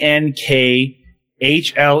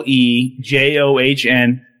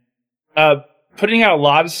ANKHLEJOHN. Putting out a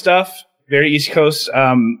lot of stuff, very East Coast.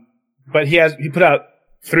 But he put out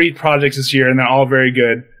 3 projects this year, and they're all very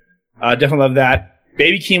good. Definitely love that.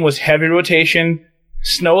 Baby Keem was heavy rotation.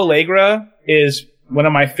 Snow Allegra is one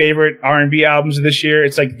of my favorite R&B albums of this year.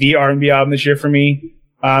 It's like the R&B album this year for me.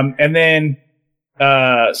 And then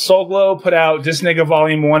Soul Glow put out This Nigga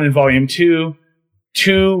Volume 1 and Volume 2.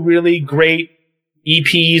 2 really great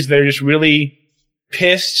EPs. They're just really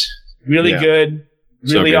pissed, really good,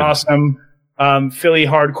 really awesome. Philly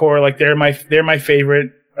hardcore, like they're my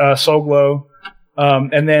favorite. Soul Glow.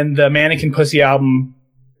 And then the Mannequin Pussy album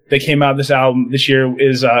that came out this year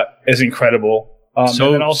is incredible.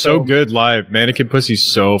 So good live. Mannequin Pussy's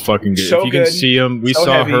so fucking good. So if you can see him, we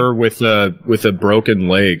saw her with a broken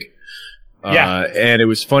leg. And it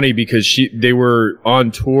was funny because they were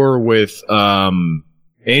on tour with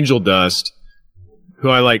Angel Dust, who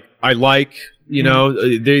I like, you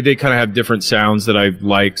know, they kind of have different sounds that I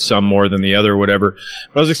like, some more than the other or whatever.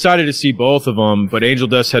 But I was excited to see both of them, but Angel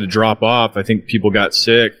Dust had to drop off. I think people got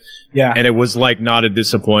sick. Yeah. And it was like not a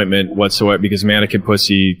disappointment whatsoever because Mannequin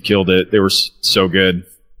Pussy killed it. They were so good.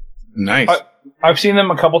 Nice. I've seen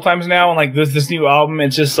them a couple times now, and like this new album,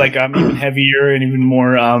 it's just like even heavier and even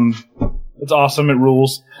more. It's awesome. It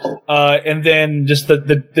rules. And then just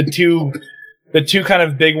the two kind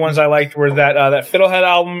of big ones I liked were that Fiddlehead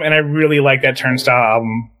album, and I really like that Turnstile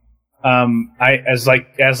album. As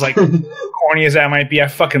corny as that might be, I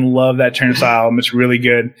fucking love that Turnstile album. It's really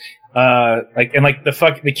good.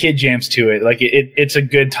 The kid jams to it. Like it's a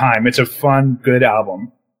good time. It's a fun, good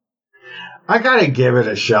album. I gotta give it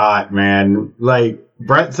a shot, man. Like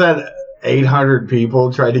Brett said, 800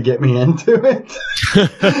 people tried to get me into it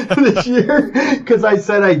this year because I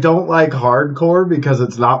said I don't like hardcore because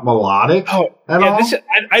it's not melodic at all.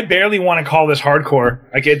 I barely want to call this hardcore.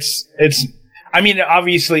 Like it's. I mean,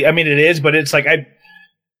 obviously, it is, but it's like I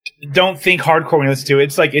don't think hardcore when you listen to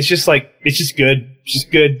it. It's just good. It's just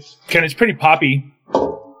good. It's pretty poppy.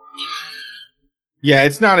 Yeah,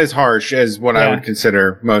 it's not as harsh as what I would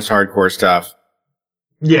consider most hardcore stuff.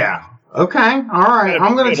 Yeah. Okay. All right.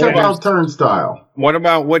 I'm going to check out Turnstile.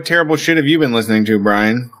 What terrible shit have you been listening to,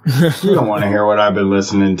 Brian? You don't want to hear what I've been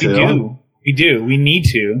listening to. We do. We need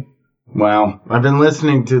to. Well, I've been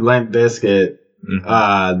listening to Limp Bizkit.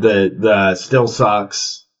 The Still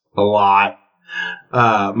Sucks a lot.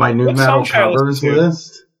 My new metal covers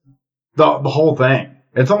list. The whole thing.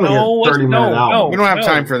 It's only a 30-minute album. We don't have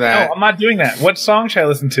time for that. No, I'm not doing that. What song should I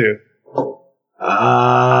listen to?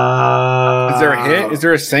 Is there a hit? Is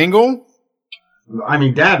there a single? I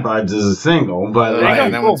mean, Dad Vibes is a single, but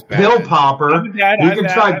that one's bad. Pill Popper. You can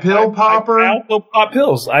try Pill Popper. I'll pop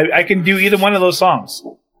pills. I can do either one of those songs.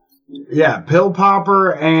 Yeah, Pill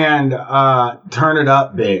Popper and Turn It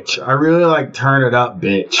Up, Bitch. I really like Turn It Up,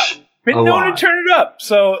 Bitch. Been known to turn it up.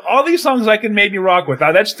 So all these songs I can maybe rock with.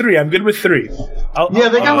 That's 3. I'm good with 3.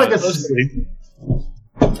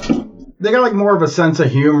 They got like more of a sense of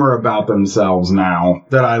humor about themselves now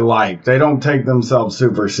that I like. They don't take themselves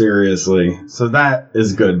super seriously. So that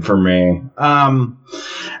is good for me. And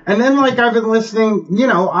then like I've been listening, you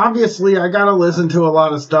know, obviously I got to listen to a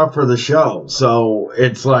lot of stuff for the show. So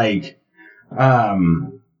it's like,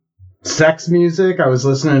 sex music. I was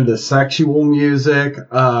listening to sexual music.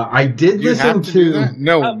 I did listen to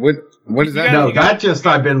no. What is that? No, that just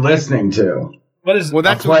I've been lisening to. What is? Well,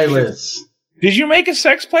 that's a playlist. Did you make a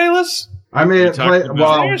sex playlist? I made it.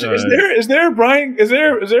 Is there a Brian sex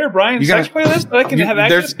playlist that I can have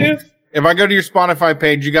access to? If I go to your Spotify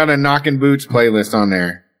page, you got a Knockin' Boots playlist on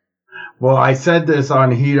there. Well, I said this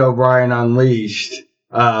on Heat O'Brien Unleashed.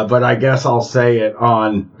 But I guess I'll say it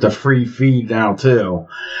on the free feed now too.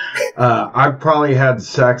 I've probably had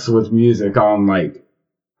sex with music on like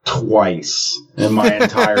twice in my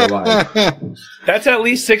entire life. That's at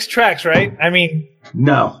least 6 tracks, right? I mean,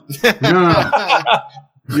 no.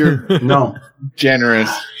 You're no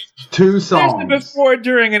generous. 2 There's songs. the before,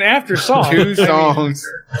 during, and after song. 2 songs.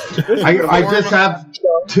 I just have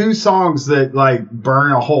 2 songs that like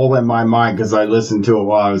burn a hole in my mind because I listened to it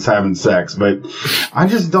while I was having sex. But I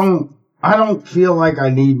just don't. I don't feel like I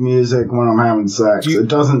need music when I'm having sex. It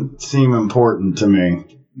doesn't seem important to me.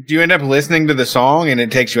 Do you end up listening to the song and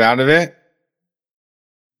it takes you out of it?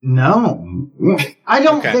 No. I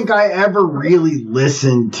don't think I ever really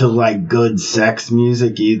listened to like good sex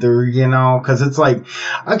music either, you know, because it's like,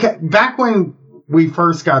 okay, back when we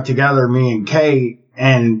first got together, me and Kate,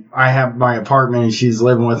 and I have my apartment and she's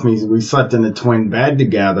living with me, we slept in a twin bed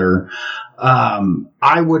together.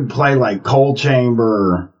 I would play like Cold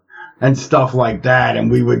Chamber and stuff like that, and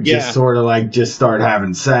we would just sort of like just start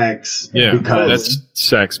having sex. Yeah, because that's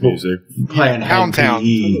sex music. Playing Pound Town.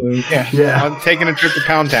 Yeah. I'm taking a trip to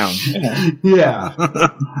Pound Town. Yeah.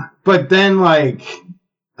 But then like,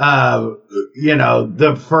 you know,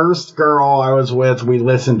 the first girl I was with, we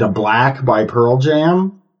listened to Black by Pearl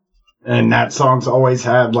Jam. And that song's always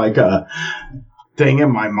had like a thing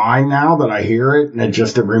in my mind now that I hear it, and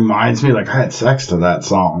it reminds me like I had sex to that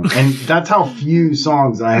song. And that's how few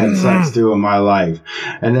songs I had sex to in my life.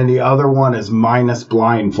 And then the other one is Minus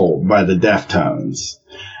Blindfold by the Deftones.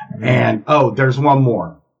 And there's one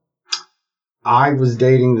more. I was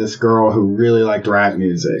dating this girl who really liked rap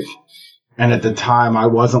music. And at the time I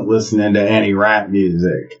wasn't listening to any rap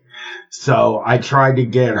music. So I tried to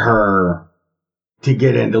get her to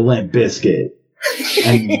get into Limp Bizkit.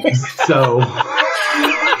 And so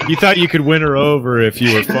you thought you could win her over if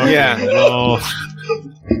you were fucking. Yeah. Oh.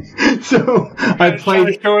 So I played. Trying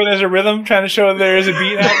to show her there's a rhythm. Trying to show her there is a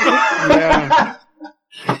beat. Yeah.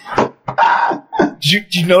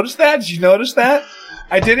 Did you notice that? Did you notice that?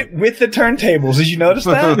 I did it with the turntables. Did you notice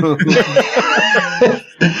that?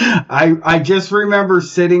 I just remember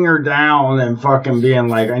sitting her down and fucking being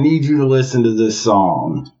like, I need you to listen to this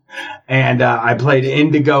song. And I played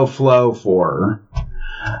Indigo Flow for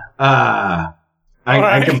her.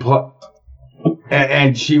 I can play.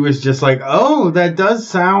 And she was just like, oh, that does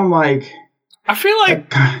sound like. I feel like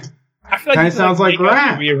kind of sounds like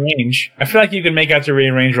rap. Rearrange. I feel like you can make out to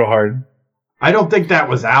rearrange real hard. I don't think that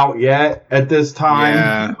was out yet at this time.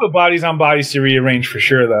 Yeah. You put bodies on bodies to rearrange for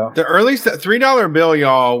sure, though. The early $3 bill,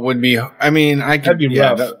 y'all, would be. I mean, I could. That'd be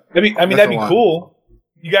rough. That'd be cool.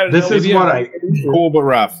 You got. This is what I. Cool but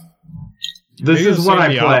rough. This is what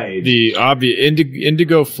I played. The obvious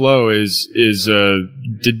Indigo Flow is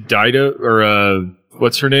Dido or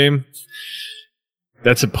what's her name?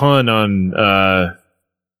 That's a pun on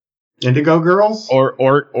Indigo Girls or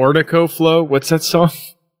Ornico Flow. What's that song?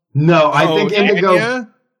 No, I think Indigo.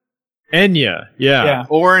 Enya. Yeah.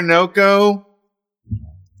 Orinoco.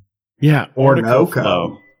 Yeah. Orinoco.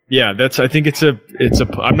 Flow. Yeah, I think it's a.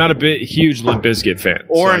 I'm not a huge Limp Bizkit fan.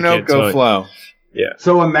 Orinoco Flow. Yeah.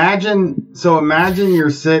 So imagine you're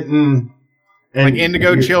sitting and like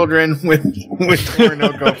Indigo Children with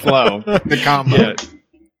Orinoco Flow. The combo. Yeah.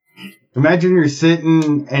 Imagine you're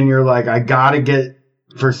sitting and you're like,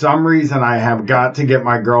 for some reason I have got to get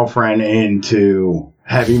my girlfriend into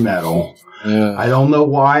heavy metal. Yeah. I don't know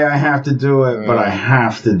why I have to do it, but I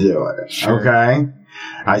have to do it. Sure. Okay?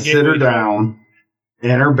 I sit her down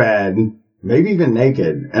in her bed, maybe even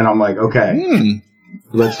naked, and I'm like, okay,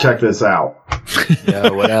 let's check this out.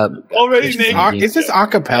 Yo, what up? Already naked. Is this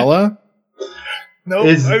acapella? No,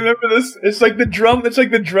 I remember this. It's like the drum. It's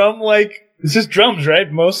like the drum. Like it's just drums,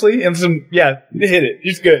 right? Mostly, and some. Yeah, hit it.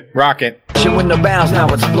 He's good. Rocket. When the bounds,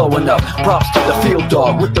 now it's blowing up. Props to the field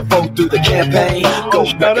dog with the vote through the campaign.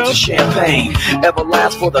 Goes back into champagne.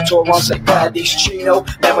 Everlast for the tour on St. Paddy's Chino.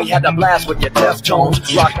 Man, we had a blast with your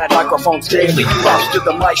Deftones. Rock that microphones daily. Props to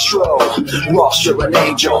the maestro. Ross, you're an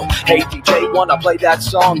angel. Hey DJ, wanna play that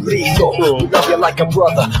song lethal? Love you like a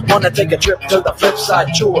brother. Wanna take a trip to the flip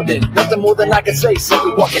side, Jordan. Nothing more than I can say. See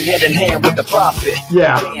we walking hand in hand with the prophet.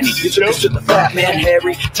 Yeah. Danny, you took us to the Fat Man,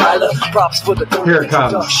 Harry, Tyler. Props for the Here it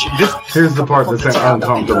comes. Here's the part that's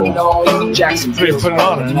uncomfortable. Jacksonville, put it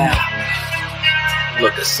on, man.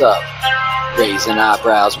 Look us up. Raising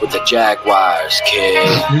eyebrows with the Jaguars,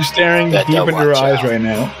 kid. You're staring Bet deep they'll into her watch eyes out. right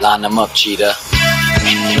now. Line them up, Cheetah.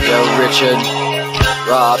 Yo, Richard,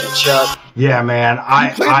 Rob, and Chuck. Yeah, man.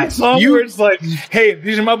 Where it's like, hey,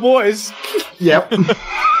 these are my boys. Yep.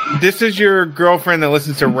 This is your girlfriend that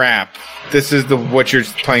listens to rap. This is what you're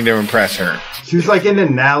playing to impress her. She was like into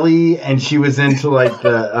Nelly, and she was into like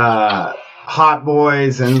the Hot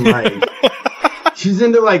Boys, and like she's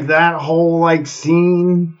into like that whole like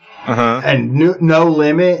scene and No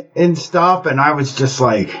Limit and stuff. And I was just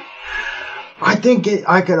like, I think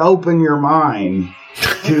I could open your mind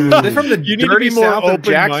to. They're from the dirty south of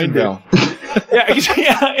Jacksonville.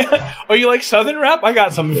 yeah. Oh, you like Southern rap? I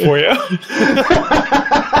got something for you.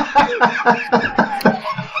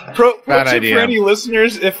 Pro tip idea. for any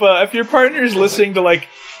listeners: if your partner is listening to like,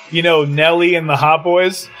 Nelly and the Hot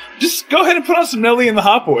Boys, just go ahead and put on some Nelly and the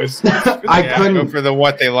Hot Boys. I couldn't. Go for the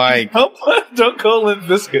what they like. Don't go Limp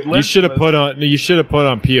Bizkit. You should have put on. You should have put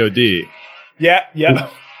on POD. Yeah.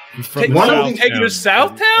 From Take you to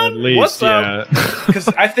Southtown? At least, What's up? Because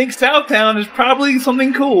I think Southtown is probably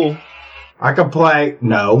something cool. I could play.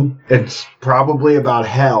 No, it's probably about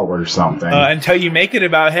hell or something. Until you make it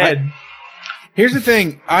about head. Here's the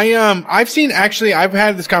thing. I've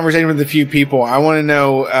had this conversation with a few people. I want to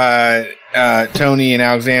know, Tony and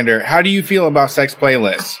Alexander, how do you feel about sex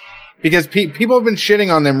playlists? Because people have been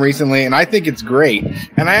shitting on them recently, and I think it's great.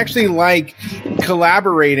 And I actually like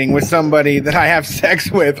collaborating with somebody that I have sex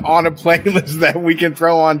with on a playlist that we can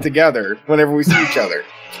throw on together whenever we see each other.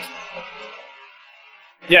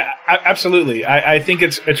 Yeah, absolutely. I think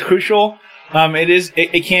it's crucial.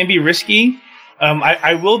 It can be risky.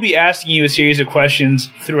 I will be asking you a series of questions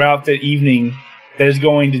throughout the evening that is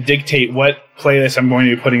going to dictate what playlist I'm going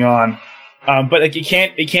to be putting on. But like it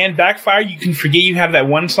can backfire. You can forget you have that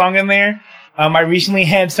one song in there. I recently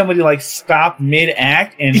had somebody like stop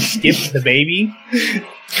mid-act and skip the baby.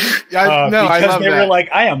 I love they that. were like,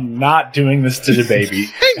 I am not doing this to the baby.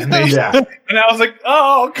 And I was like,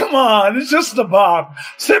 oh, come on. It's just a bop.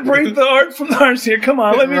 Separate the art from the arts here. Come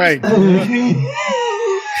on. Let me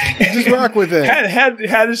just rock with it. Had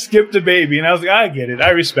to skip the baby. And I was like, I get it. I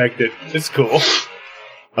respect it. It's cool.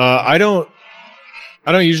 I don't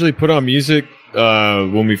usually put on music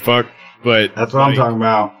when we fuck, but that's what I'm talking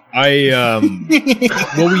about. We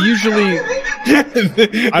usually I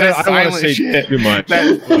don't want to say too much.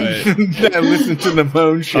 That listen to the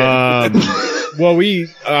moan shit. I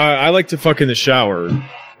like to fuck in the shower.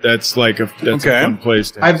 That's a fun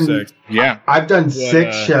place to have sex. Yeah, I've done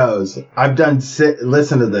 6 shows.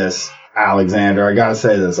 Listen to this, Alexander. I gotta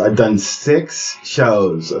say this. I've done 6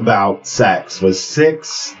 shows about sex with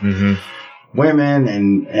 6 women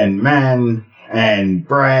and men and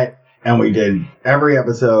Brett, and we did every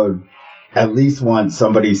episode. At least once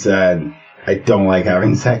somebody said, I don't like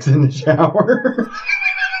having sex in the shower.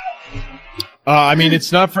 I mean,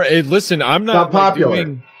 it's not for listen, I'm not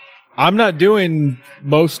popular. I'm not doing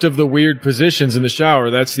most of the weird positions in the shower.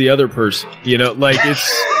 That's the other person.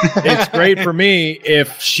 It's great for me.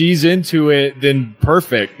 If she's into it, then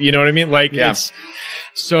perfect. You know what I mean? It's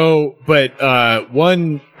so, but, I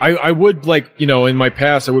would in my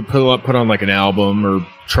past, I would put on like an album or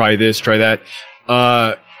try this, try that.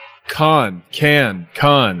 Con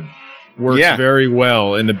works very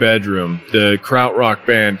well in the bedroom. The Krautrock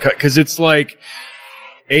band, cause it's like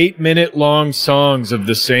 8-minute long songs of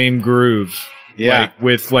the same groove. Yeah.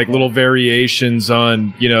 With little variations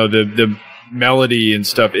on, the melody and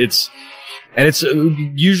stuff. It's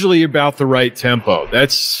usually about the right tempo.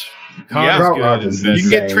 That's good. You can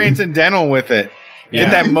get transcendental with it. Yeah.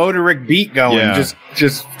 Get that motoric beat going. Yeah.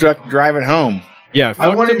 Just drive it home. Yeah.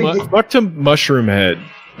 Fuck to Mushroom Head.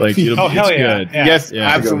 It's good. Yeah. Yes,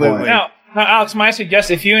 absolutely. Now, Alex, my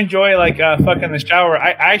suggestion, if you enjoy fuck in the shower,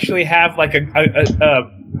 I actually have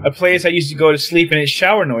a place I used to go to sleep and it's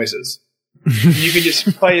shower noises. You could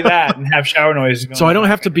just play that and have shower noises going. So I don't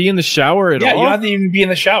have to be in the shower at all? Yeah, you don't have to even be in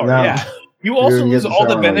the shower. No. Yeah. You also lose all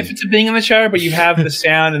the benefits of being in the shower, but you have the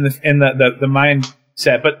sound and the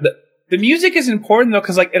mindset. But the music is important though,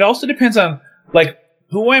 because it also depends on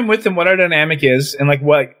who I'm with and what our dynamic is, and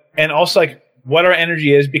and also what our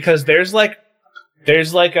energy is, because there's put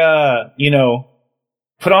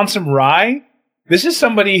on some rye. This is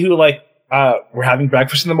somebody who we're having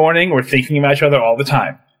breakfast in the morning, we're thinking about each other all the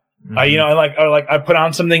time. I put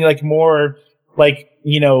on something more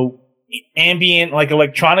ambient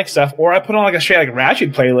electronic stuff, or I put on a straight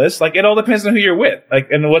ratchet playlist. It all depends on who you're with,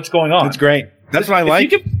 and what's going on. That's great. That's what I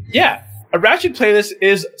like. A ratchet playlist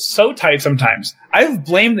is so tight sometimes. I've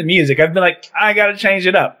blamed the music. I've been I gotta change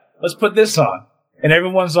it up. Let's put this on. And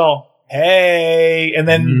everyone's all, hey, and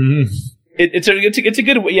then it's a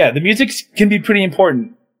good way. Yeah, the music can be pretty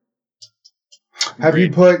important. Have you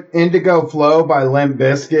put Indigo Flow by Limp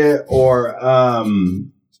Bizkit or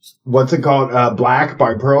what's it called? Black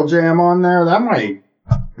by Pearl Jam on there? That might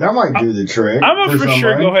do the trick. I'm gonna for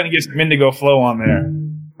sure go ahead and get some Indigo Flow on there.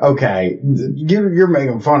 Okay, you're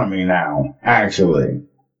making fun of me now, actually.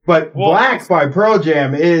 But Black by Pearl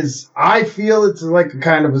Jam I feel it's a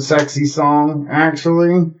kind of a sexy song,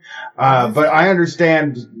 actually. But I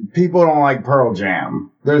understand people don't like Pearl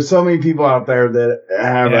Jam. There's so many people out there that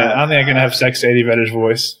have I don't think I can have sex to Eddie Vedder's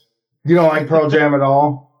voice. You don't like Pearl Jam at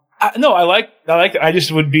all? I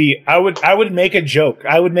just would be. I would make a joke.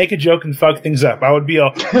 I would make a joke and fuck things up. I would be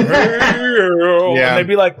all, and they'd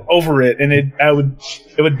be like over it, and it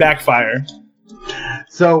would backfire.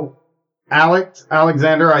 So,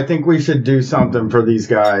 Alexander, I think we should do something for these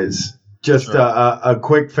guys. Just a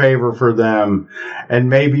quick favor for them, and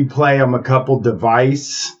maybe play them a couple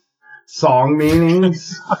Device song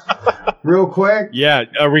meanings real quick. Yeah,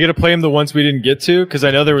 are we gonna play them the ones we didn't get to? Because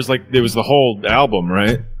I know there was the whole album,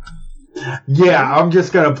 right? Yeah, I'm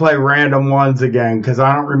just gonna play random ones again because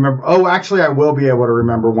I don't remember. Oh, actually, I will be able to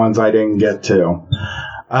remember ones I didn't get to.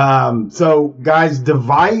 So, guys,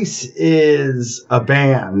 Device is a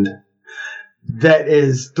band that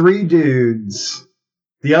is 3 dudes.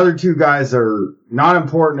 The other 2 guys are not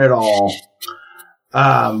important at all.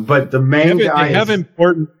 But the main guy they have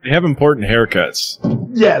important haircuts.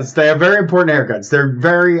 Yes, they have very important haircuts. They're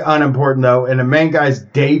very unimportant though, and the main guy's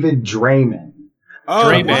David Draymond. Oh,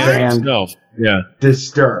 Draymond himself. Yeah.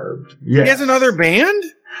 Disturbed. Yes. He has another band?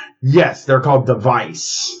 Yes, they're called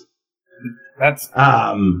Device. That's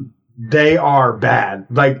they are bad.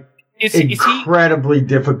 Like incredibly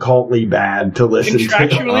difficultly bad to listen to.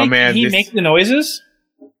 Contractually, can he make the noises?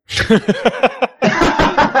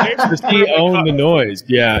 Does he own the noise?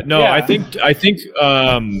 Yeah. No, yeah. I think I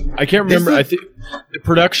can't remember. I think the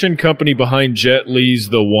production company behind Jet Li's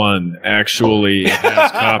The One actually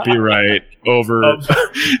has copyright over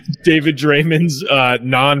David Draymond's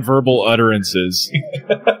non-verbal utterances.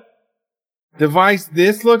 Device,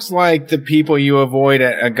 this looks like the people you avoid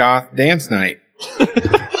at a goth dance night.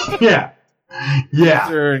 Yeah.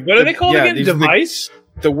 What are they called again? Device?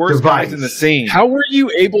 The worst guys in the scene. How were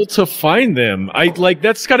you able to find them?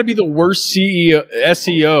 That's got to be the worst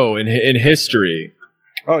SEO in history.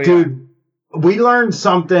 Oh yeah, dude. We learned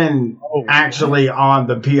something actually on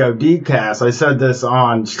the POD cast. I said this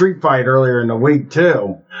on Street Fight earlier in the week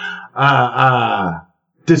too.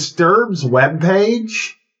 Disturbed's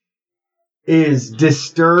webpage is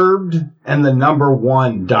disturbed and the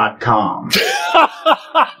 #1.com.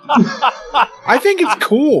 I think it's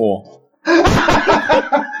cool.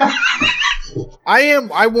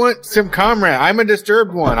 I want some comrade. I'm a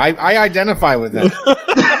disturbed one. I identify with it.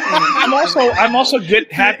 I'm also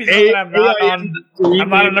happy that I'm not on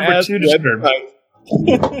number 2 disturbed.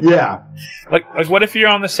 Yeah. Like what if you're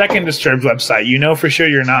on the second disturbed website? You know for sure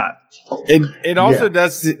you're not. It also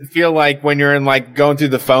does feel like when you're in going through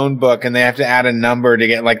the phone book and they have to add a number to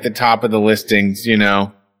get the top of the listings, you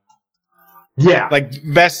know. Yeah. Like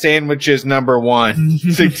best sandwiches #1.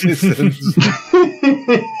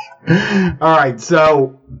 All right.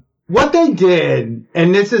 So what they did,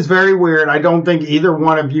 and this is very weird. I don't think either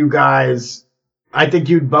one of you guys, I think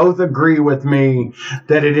you'd both agree with me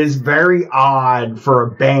that it is very odd for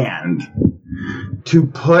a band to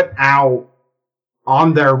put out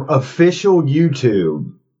on their official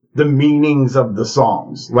YouTube the meanings of the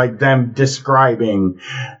songs, like them describing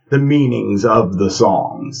the meanings of the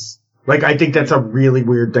songs. I think that's a really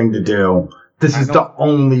weird thing to do. This is the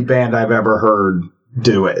only band I've ever heard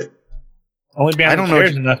do it. Only band that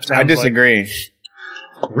cares enough. I disagree.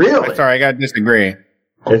 Really? Sorry, I got to disagree.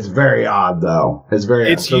 It's very odd, though. It's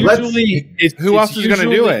very odd. Who else is going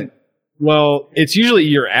to do it? Well, it's usually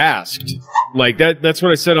you're asked. That's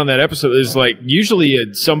what I said on that episode is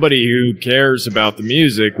usually somebody who cares about the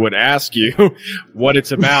music would ask you what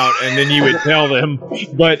it's about and then you would tell them.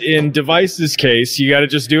 But in Device's case, you got to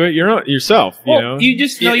just do it yourself, you know. You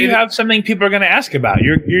just know you have something people are going to ask about.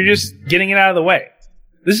 You're just getting it out of the way.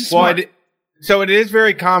 This is smart. So it is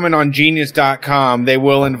very common on Genius.com. They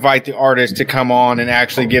will invite the artist to come on and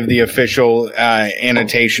actually give the official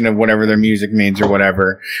annotation of whatever their music means or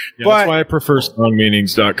whatever. Yeah, that's why I prefer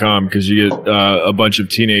songmeanings.com, because you get a bunch of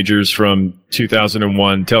teenagers from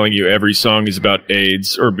 2001 telling you every song is about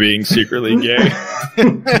AIDS or being secretly gay.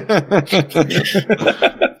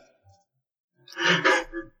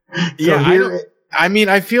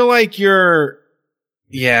 I feel like you're...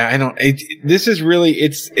 Yeah, I don't. This is really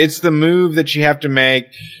it's the move that you have to make,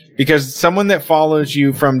 because someone that follows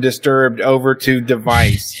you from Disturbed over to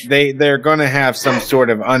Device, they're going to have some sort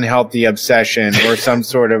of unhealthy obsession or some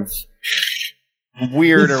sort of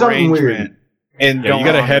weird arrangement. Weird. And you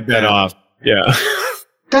got to head that off. Yeah,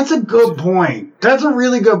 that's a good point. That's a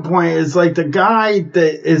really good point. It's the guy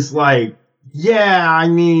that is I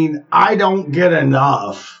don't get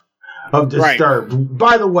enough of Disturbed. Right.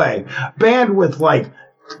 By the way, band with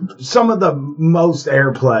some of the most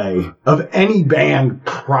airplay of any band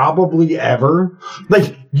probably ever.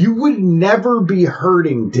 You would never be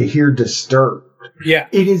hurting to hear Disturbed. Yeah.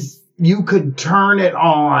 It is, you could turn it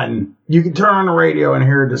on. You could turn on the radio and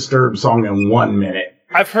hear a Disturbed song in 1 minute.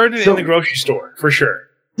 I've heard it in the grocery store, for sure.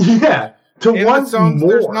 Yeah. To In want the songs, more.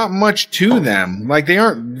 there's not much to them. Like they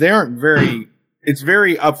aren't very. It's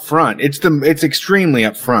very upfront. It's extremely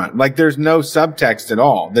upfront. Like there's no subtext at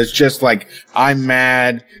all. There's just like I'm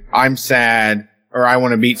mad, I'm sad, or I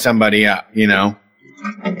want to beat somebody up. You know.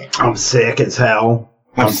 I'm sick as hell.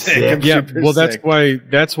 I'm sick. I'm Yeah, super well, sick.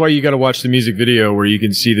 that's why you got to watch the music video where you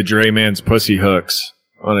can see the Dre Man's pussy hooks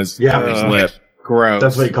on his lip. Gross.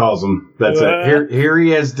 That's what he calls them. That's it. Here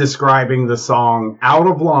he is describing the song Out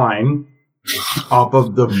of Line off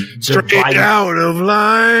of the Straight out of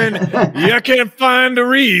line. I can't find a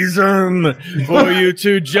reason for you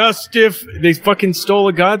to they fucking stole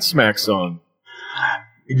a Godsmack song.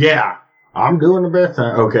 Yeah. I'm doing the best.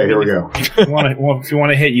 Okay, here we go. If you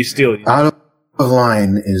want to hit, you steal it. Out of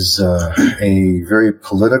Line is a very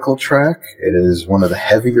political track. It is one of the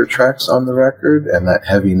heavier tracks on the record, and that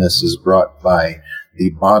heaviness is brought by the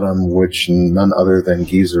bottom, which none other than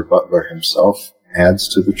Geezer Butler himself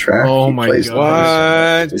adds to the track. Oh He my plays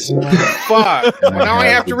God. the Fuck. And Now I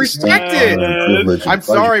have to respect it. I'm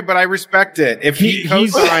sorry, but I respect it. If he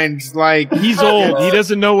co-signs, like He's old. He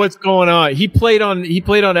doesn't know what's going on. He played on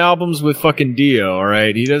albums with fucking Dio. All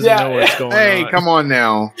right, he doesn't know what's going on. hey, come on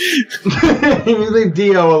now. You leave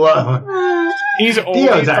Dio alone. He's old.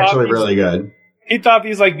 Dio's actually really good. He thought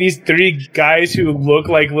these three guys who look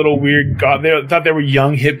like little weird they thought they were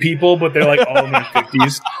young hip people, but they're like all in their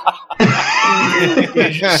 50s.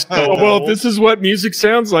 Well, if this is what music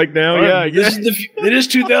sounds like now, yeah. It is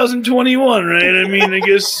 2021, right? I mean, I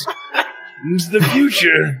guess it's the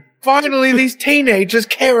future. Finally, these teenagers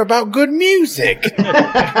care about good music. You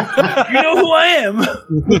know who I am.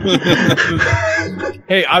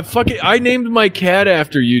 Hey, I named my cat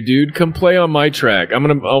after you, dude. Come play on my track.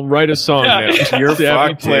 I'll write a song now. You're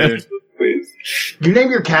fucked, dude. You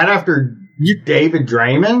name your cat after David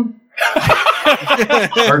Draymond?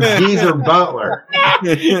 Or Geezer Butler?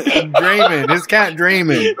 Draymond, his cat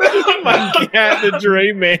Draymond. My cat, the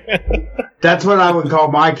Dre Man. That's what I would call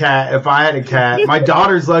my cat if I had a cat. My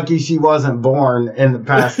daughter's lucky she wasn't born in the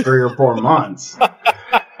past 3 or 4 months.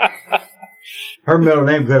 Her middle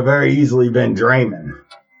name could have very easily been Draymond.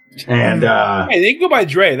 And Hey, they can go by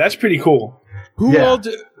Dre. That's pretty cool. Who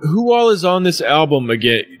all is on this album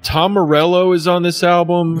again? Tom Morello is on this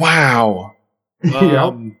album. Wow.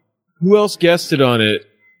 Who else guested on it?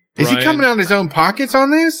 Is he Brian? coming out of his own pockets on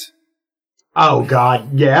this? oh god,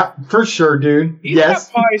 yeah, for sure, dude. He's Yes,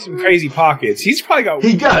 got probably some crazy pockets. He's probably got.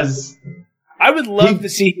 he does. I would love to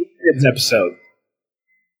see his episode.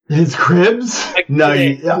 His cribs? Like, No,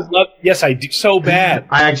 I would love- yes, I do so bad.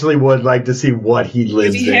 I actually would like to see what he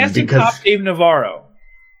lives He in has to because top Dave Navarro,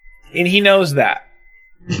 and he knows that.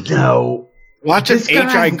 no. Watch This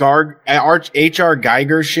this guy- HR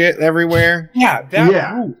Geiger shit everywhere. Yeah, that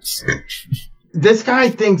Yeah. rules. This guy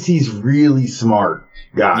thinks he's really smart,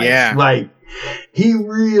 guys. Yeah. Like, he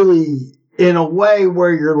really, in a way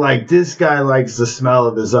where you're like, this guy likes the smell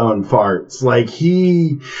of his own farts. Like,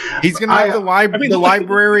 He's gonna have the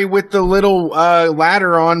library with the little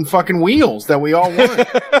ladder on fucking wheels that we all want.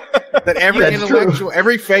 That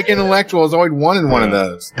every fake intellectual has always wanted one of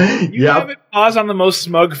those. You have it pause on the most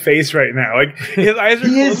smug face right now. Like his eyes are.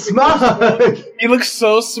 He is smug. He looks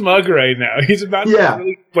so smug right now. He's about to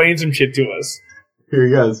really explain some shit to us. Here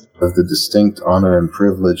he goes. Of the distinct honor and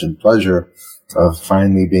privilege and pleasure of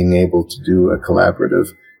finally being able to do a collaborative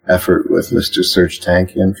effort with Mr. Serge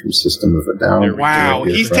Tankian from System of a Down. Wow,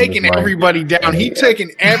 he's taking everybody down. He's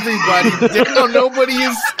taking everybody down. Nobody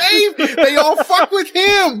is safe. They all fuck with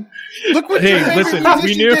him. Look what listen,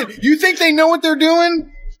 we knew. did. You think they know what they're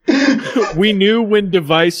doing? We knew when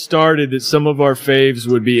Device started that some of our faves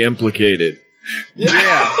would be implicated.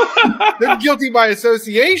 Yeah. They're guilty by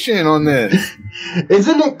association on this.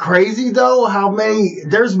 Isn't it crazy though how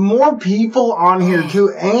there's more people on here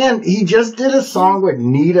too, and he just did a song with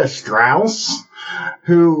Nita Strauss,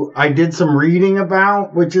 who I did some reading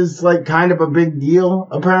about, which is like kind of a big deal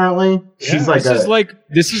apparently. She's like this is like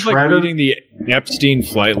shredder. reading the Epstein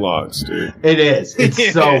flight logs, dude. It is.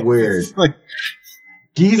 It's so weird.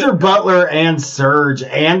 Geezer Butler and Serge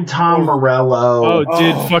and Tom Morello.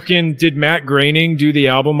 Did Matt Groening do the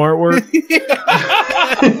album artwork?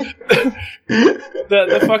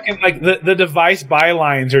 The fucking the Device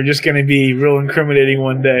bylines are just going to be real incriminating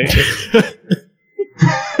one day.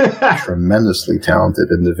 Tremendously talented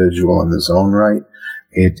individual in his own right.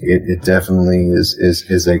 It definitely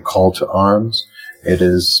is a call to arms. It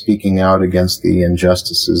is speaking out against the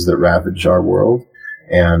injustices that ravage our world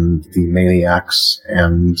and the maniacs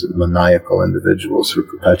and maniacal individuals who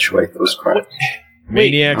perpetuate those crimes.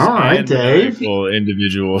 Maniacs all right, and Dave. maniacal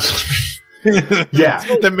individuals. Yeah.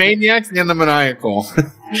 The maniacs and the maniacal.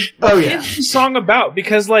 Oh yeah. What's the song about?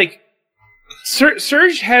 Because like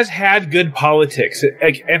Surge has had good politics,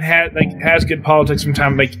 and has good politics from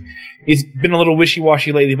time. Like he's been a little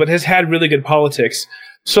wishy-washy lately, but has had really good politics.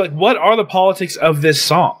 So like, what are the politics of this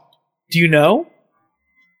song? Do you know?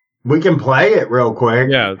 We can play it real quick.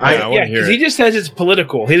 Yeah, I want to hear because it. he just says it's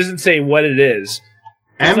political. He doesn't say what it is.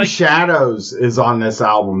 M like- Shadows is on this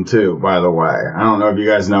album too, by the way. I don't know if you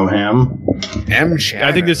guys know him.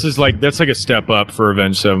 I think this is that's like a step up for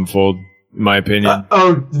Avenged Sevenfold, in my opinion.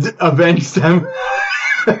 Avenged Sevenfold.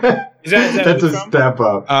 Is that That's a step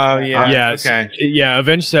up. Oh, yeah. Yeah, Okay. Yeah,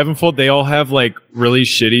 Avenged Sevenfold, they all have like really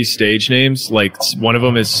shitty stage names. Like one of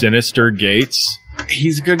them is Sinister Gates.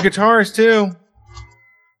 He's a good guitarist, too.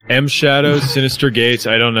 M Shadows, Sinister Gates.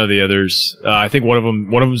 I don't know the others. I think one of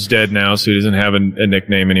them's dead now, so he doesn't have a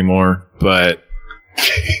nickname anymore. But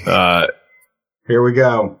Here we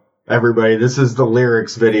go. Everybody, this is the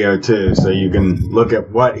lyrics video too, so you can look at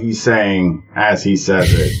what he's saying as he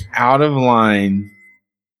says it. Out of line.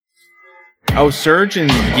 Oh, Surge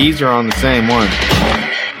and Geezer are on the same one.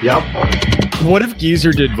 Yep. what if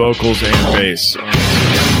Geezer did vocals and bass?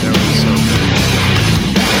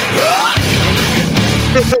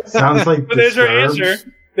 Sounds like But there's our answer.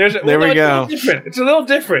 There we go. It's a little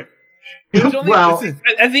different. It was only, Well-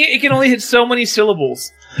 I think it can only hit so many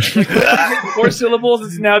syllables. Like, 4 syllables,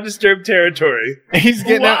 it's now disturbed territory. He's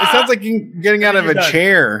getting out. It sounds like he's getting out of a You're done.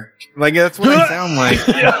 chair. Like, that's what I sound like.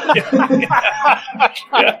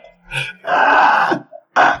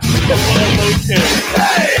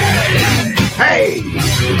 Hey!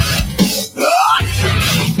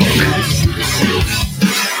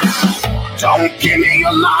 Don't give me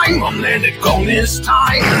a line, I'll let it go this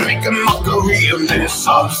time. Make a mockery of this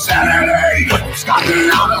obscenity. It's gotten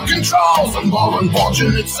out of control, some more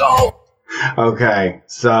unfortunate soul. Okay,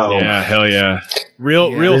 so Yeah, hell yeah.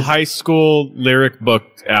 Real this- high school lyric book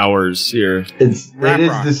hours here. it is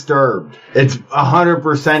rock. Disturbed. It's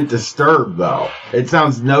 100% Disturbed though. It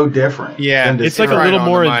sounds no different. Yeah, than It's like a Right little on the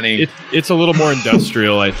more money. it's a little more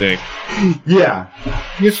industrial, I think. Yeah.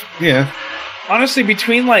 Yeah. Honestly,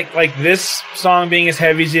 between like this song being as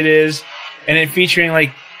heavy as it is, and it featuring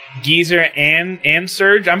like Geezer and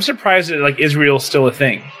Surge, I'm surprised that like Israel's still a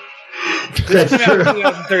thing. That's It's been out true. in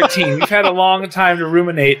 2013. We've had a long time to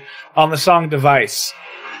ruminate on the song Device.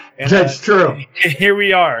 And, That's true. Here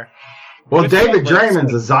we are. Well, Listen David up, listen.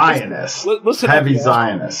 Draymond's a Zionist. Listen up, Heavy y'all.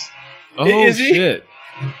 Zionist. Oh Is he? shit.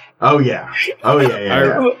 Oh yeah.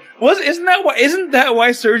 Yeah. Isn't that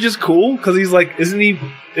why Surge is cool? Because he's like, isn't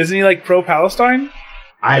he like pro Palestine?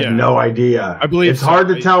 I have Yeah. no idea. I believe it's so, hard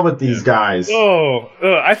to right? tell with these guys.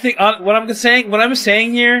 I think what I'm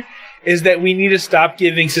saying here is that we need to stop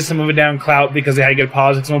giving System of a Down clout because they had good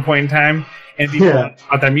politics at one point in time and people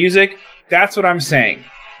about their music. That's what I'm saying.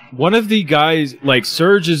 One of the guys, like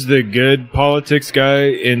Surge, is the good politics guy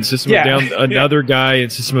in System Yeah. of Down. Another guy in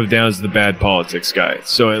System of Down is the bad politics guy.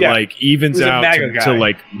 So it Yeah. like evens Who's a out MAGA to guy.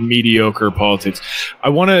 like mediocre politics. I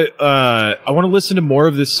want to listen to more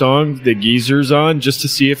of this song that Geezer's on, just to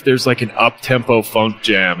see if there's like an up tempo funk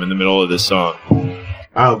jam in the middle of this song.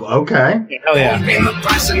 Oh, okay. Hell yeah. In the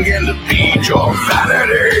price and get to feed your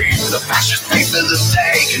vanity. The fascist face of the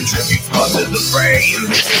day contributes blood to the fray. And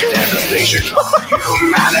this is devastation for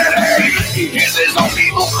humanity. He hears his own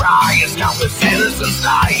people cry, his countless innocents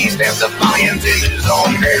die. He stands defiant in his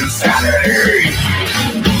own insanity.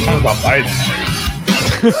 Talk about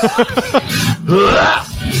Biden.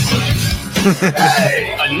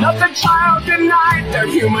 Hey, another child denied their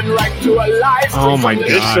human right to a life. Oh my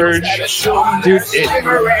God. Surge. Dude,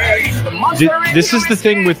 this is the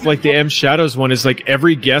thing with like the M Shadows one, is like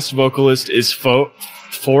every guest vocalist is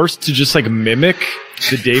forced to just like mimic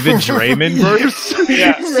the David Draymond verse.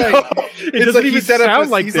 Yeah. So, it doesn't like he even set up sound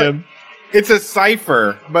a- like he's them. It's a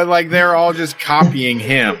cipher, but like they're all just copying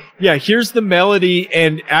him. Yeah, here's the melody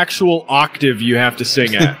and actual octave you have to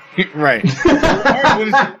sing at. Right.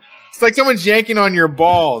 It's like someone's yanking on your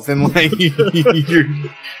balls and like you're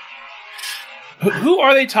Who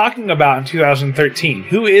are they talking about in 2013?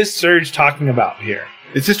 Who is Surge talking about here?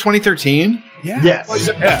 Is this 2013? Yes.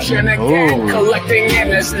 Again, collecting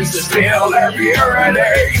innocence to steal their purity.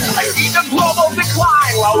 I see the global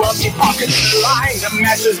decline while wealthy pockets are lying. The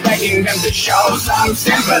masses begging them to show some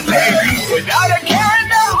sympathy. Without a care in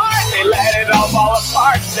their heart, they let it all fall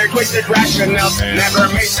apart. Their twisted rationales never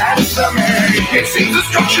made sense to me. It seems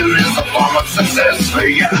destruction is a form of success for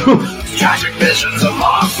you. Tragic visions of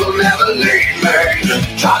loss will never leave me.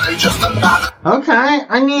 Trying just about Okay.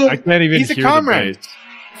 I mean, I can't even He's a hear comrade. the bass.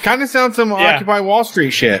 Kind of sounds some Occupy Wall Street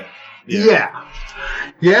shit. yeah.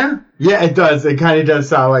 Yeah, it does. It kind of does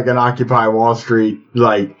sound like an Occupy Wall Street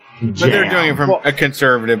like. But they're doing it from a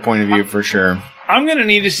conservative point of view for sure. I'm gonna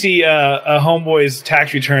need to see a Homeboy's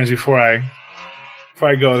tax returns before I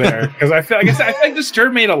go there because I feel like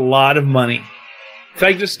Disturbed made a lot of money. I feel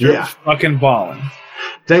like Disturbed's fucking balling.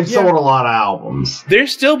 They've sold a lot of albums. They're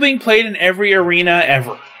still being played in every arena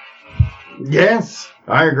ever. Yes,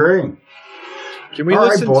 I agree. Can we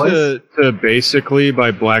listen to Basically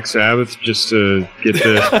by Black Sabbath just to get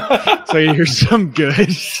the so you hear some good?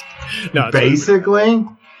 No, Basically?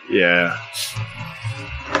 Yeah.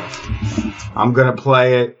 I'm going to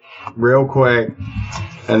play it real quick,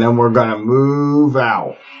 and then we're going to move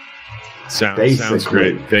out. Sounds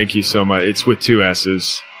great. Thank you so much. It's with 2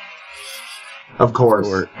 S's. Of course.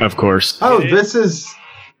 Of course. Oh, this is...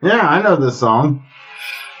 Yeah, I know this song.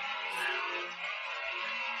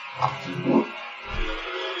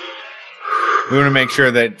 We want to make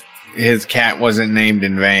sure that his cat wasn't named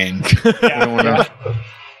in vain. Yeah.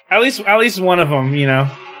 At least one of them, you know.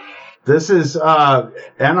 This is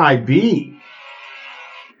NIB.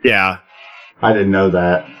 Yeah. I didn't know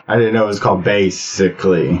that. I didn't know it was called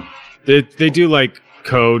Basically. They do like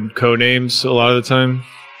code names a lot of the time.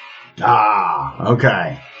 Ah,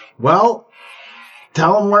 okay. Well,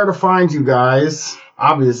 tell them where to find you guys.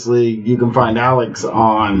 Obviously, you can find Alex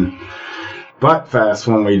on Buttfest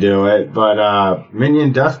when we do it, but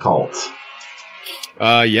Minion Death Cult.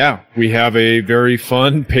 Yeah, we have a very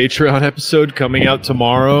fun Patreon episode coming out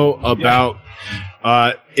tomorrow about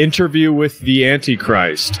interview with the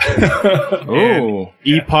Antichrist. Oh,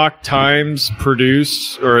 Epoch Times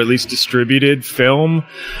produced, or at least distributed, film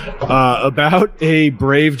about a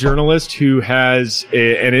brave journalist who has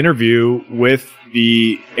an interview with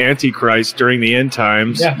the Antichrist during the end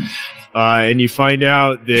times. Yeah. And you find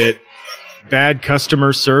out that bad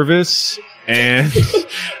customer service and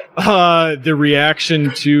the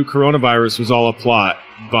reaction to coronavirus was all a plot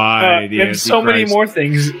by the Antichrist. And so many more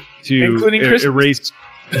things, including erase.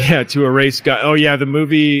 Yeah, to erase God. Oh, yeah, the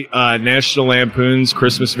movie National Lampoon's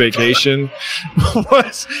Christmas Vacation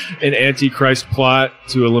was an Antichrist plot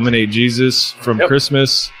to eliminate Jesus from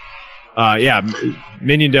Christmas. Yeah,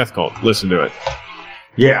 Minion Death Cult. Listen to it.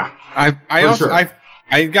 Yeah. I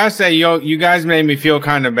gotta say, you guys made me feel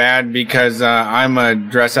kind of bad because I'm a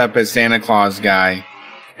dress up as Santa Claus guy,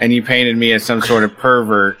 and you painted me as some sort of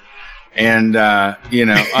pervert and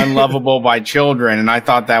unlovable by children, and I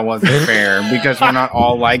thought that wasn't fair because we're not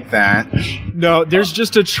all like that. No, there's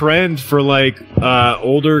just a trend for like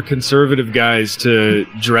older conservative guys to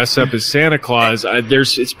dress up as Santa Claus.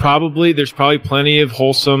 There's probably plenty of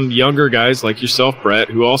wholesome younger guys like yourself, Brett,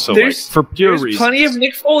 who also like for pure reasons. There's plenty of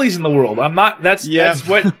Nick Foleys in the world. I'm not. That's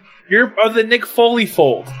what you're of the Nick Foley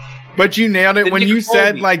fold. But you nailed it when you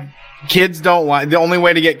said like. Kids don't like the only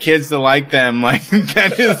way to get kids to like them. Like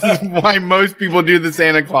that is why most people do the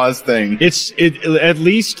Santa Claus thing. It's at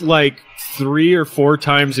least like 3 or 4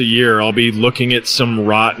 times a year. I'll be looking at some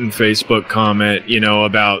rotten Facebook comment,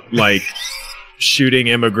 about like shooting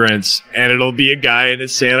immigrants, and it'll be a guy in a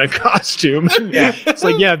Santa costume. Yeah. It's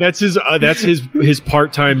like, that's his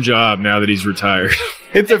part-time job now that he's retired.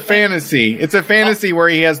 It's a fantasy. It's a fantasy where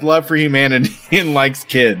he has love for humanity and likes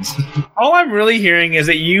kids. All I'm really hearing is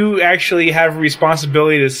that you actually have a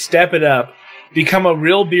responsibility to step it up, become a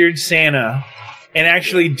real beard Santa, and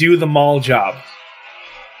actually do the mall job.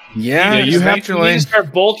 Yeah, you need to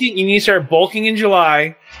start bulking. You need to start bulking in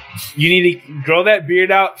July. You need to grow that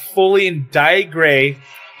beard out fully and dye it gray.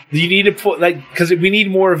 You need to put because we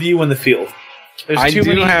need more of you in the field. There's too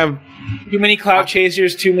many clout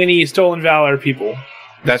chasers, too many stolen valor people.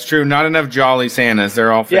 That's true. Not enough jolly Santas.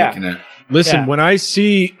 They're all faking it. Listen, when I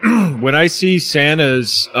see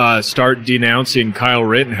Santas start denouncing Kyle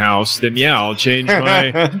Rittenhouse, then I'll change my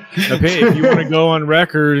opinion. If you want to go on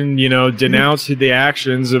record and denounce the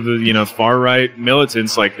actions of the far right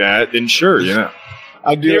militants like that, then sure,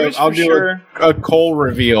 I'll do a Cole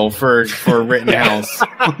reveal for Rittenhouse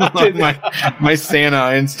on my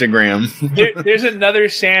Santa Instagram. There's another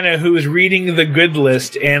Santa who is reading the good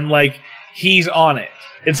list and he's on it.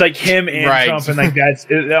 It's like him and Trump, and that's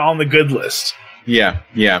on the good list. Yeah.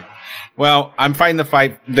 Well, I'm fighting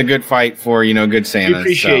the good fight for good Santa. We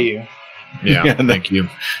appreciate you. Yeah, thank you.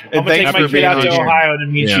 I'm gonna take my kid out to Ohio to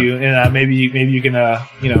meet you, and maybe you can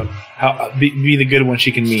be the good one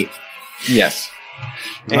she can meet. Yes.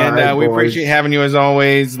 And we appreciate having you as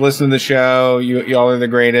always. Listen to the show. Y'all are the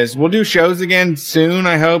greatest. We'll do shows again soon.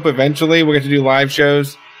 I hope eventually we'll get to do live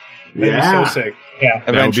shows. That'd be so sick. Yeah,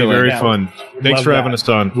 that would be very fun. Thanks for having us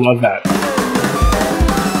on. Love that.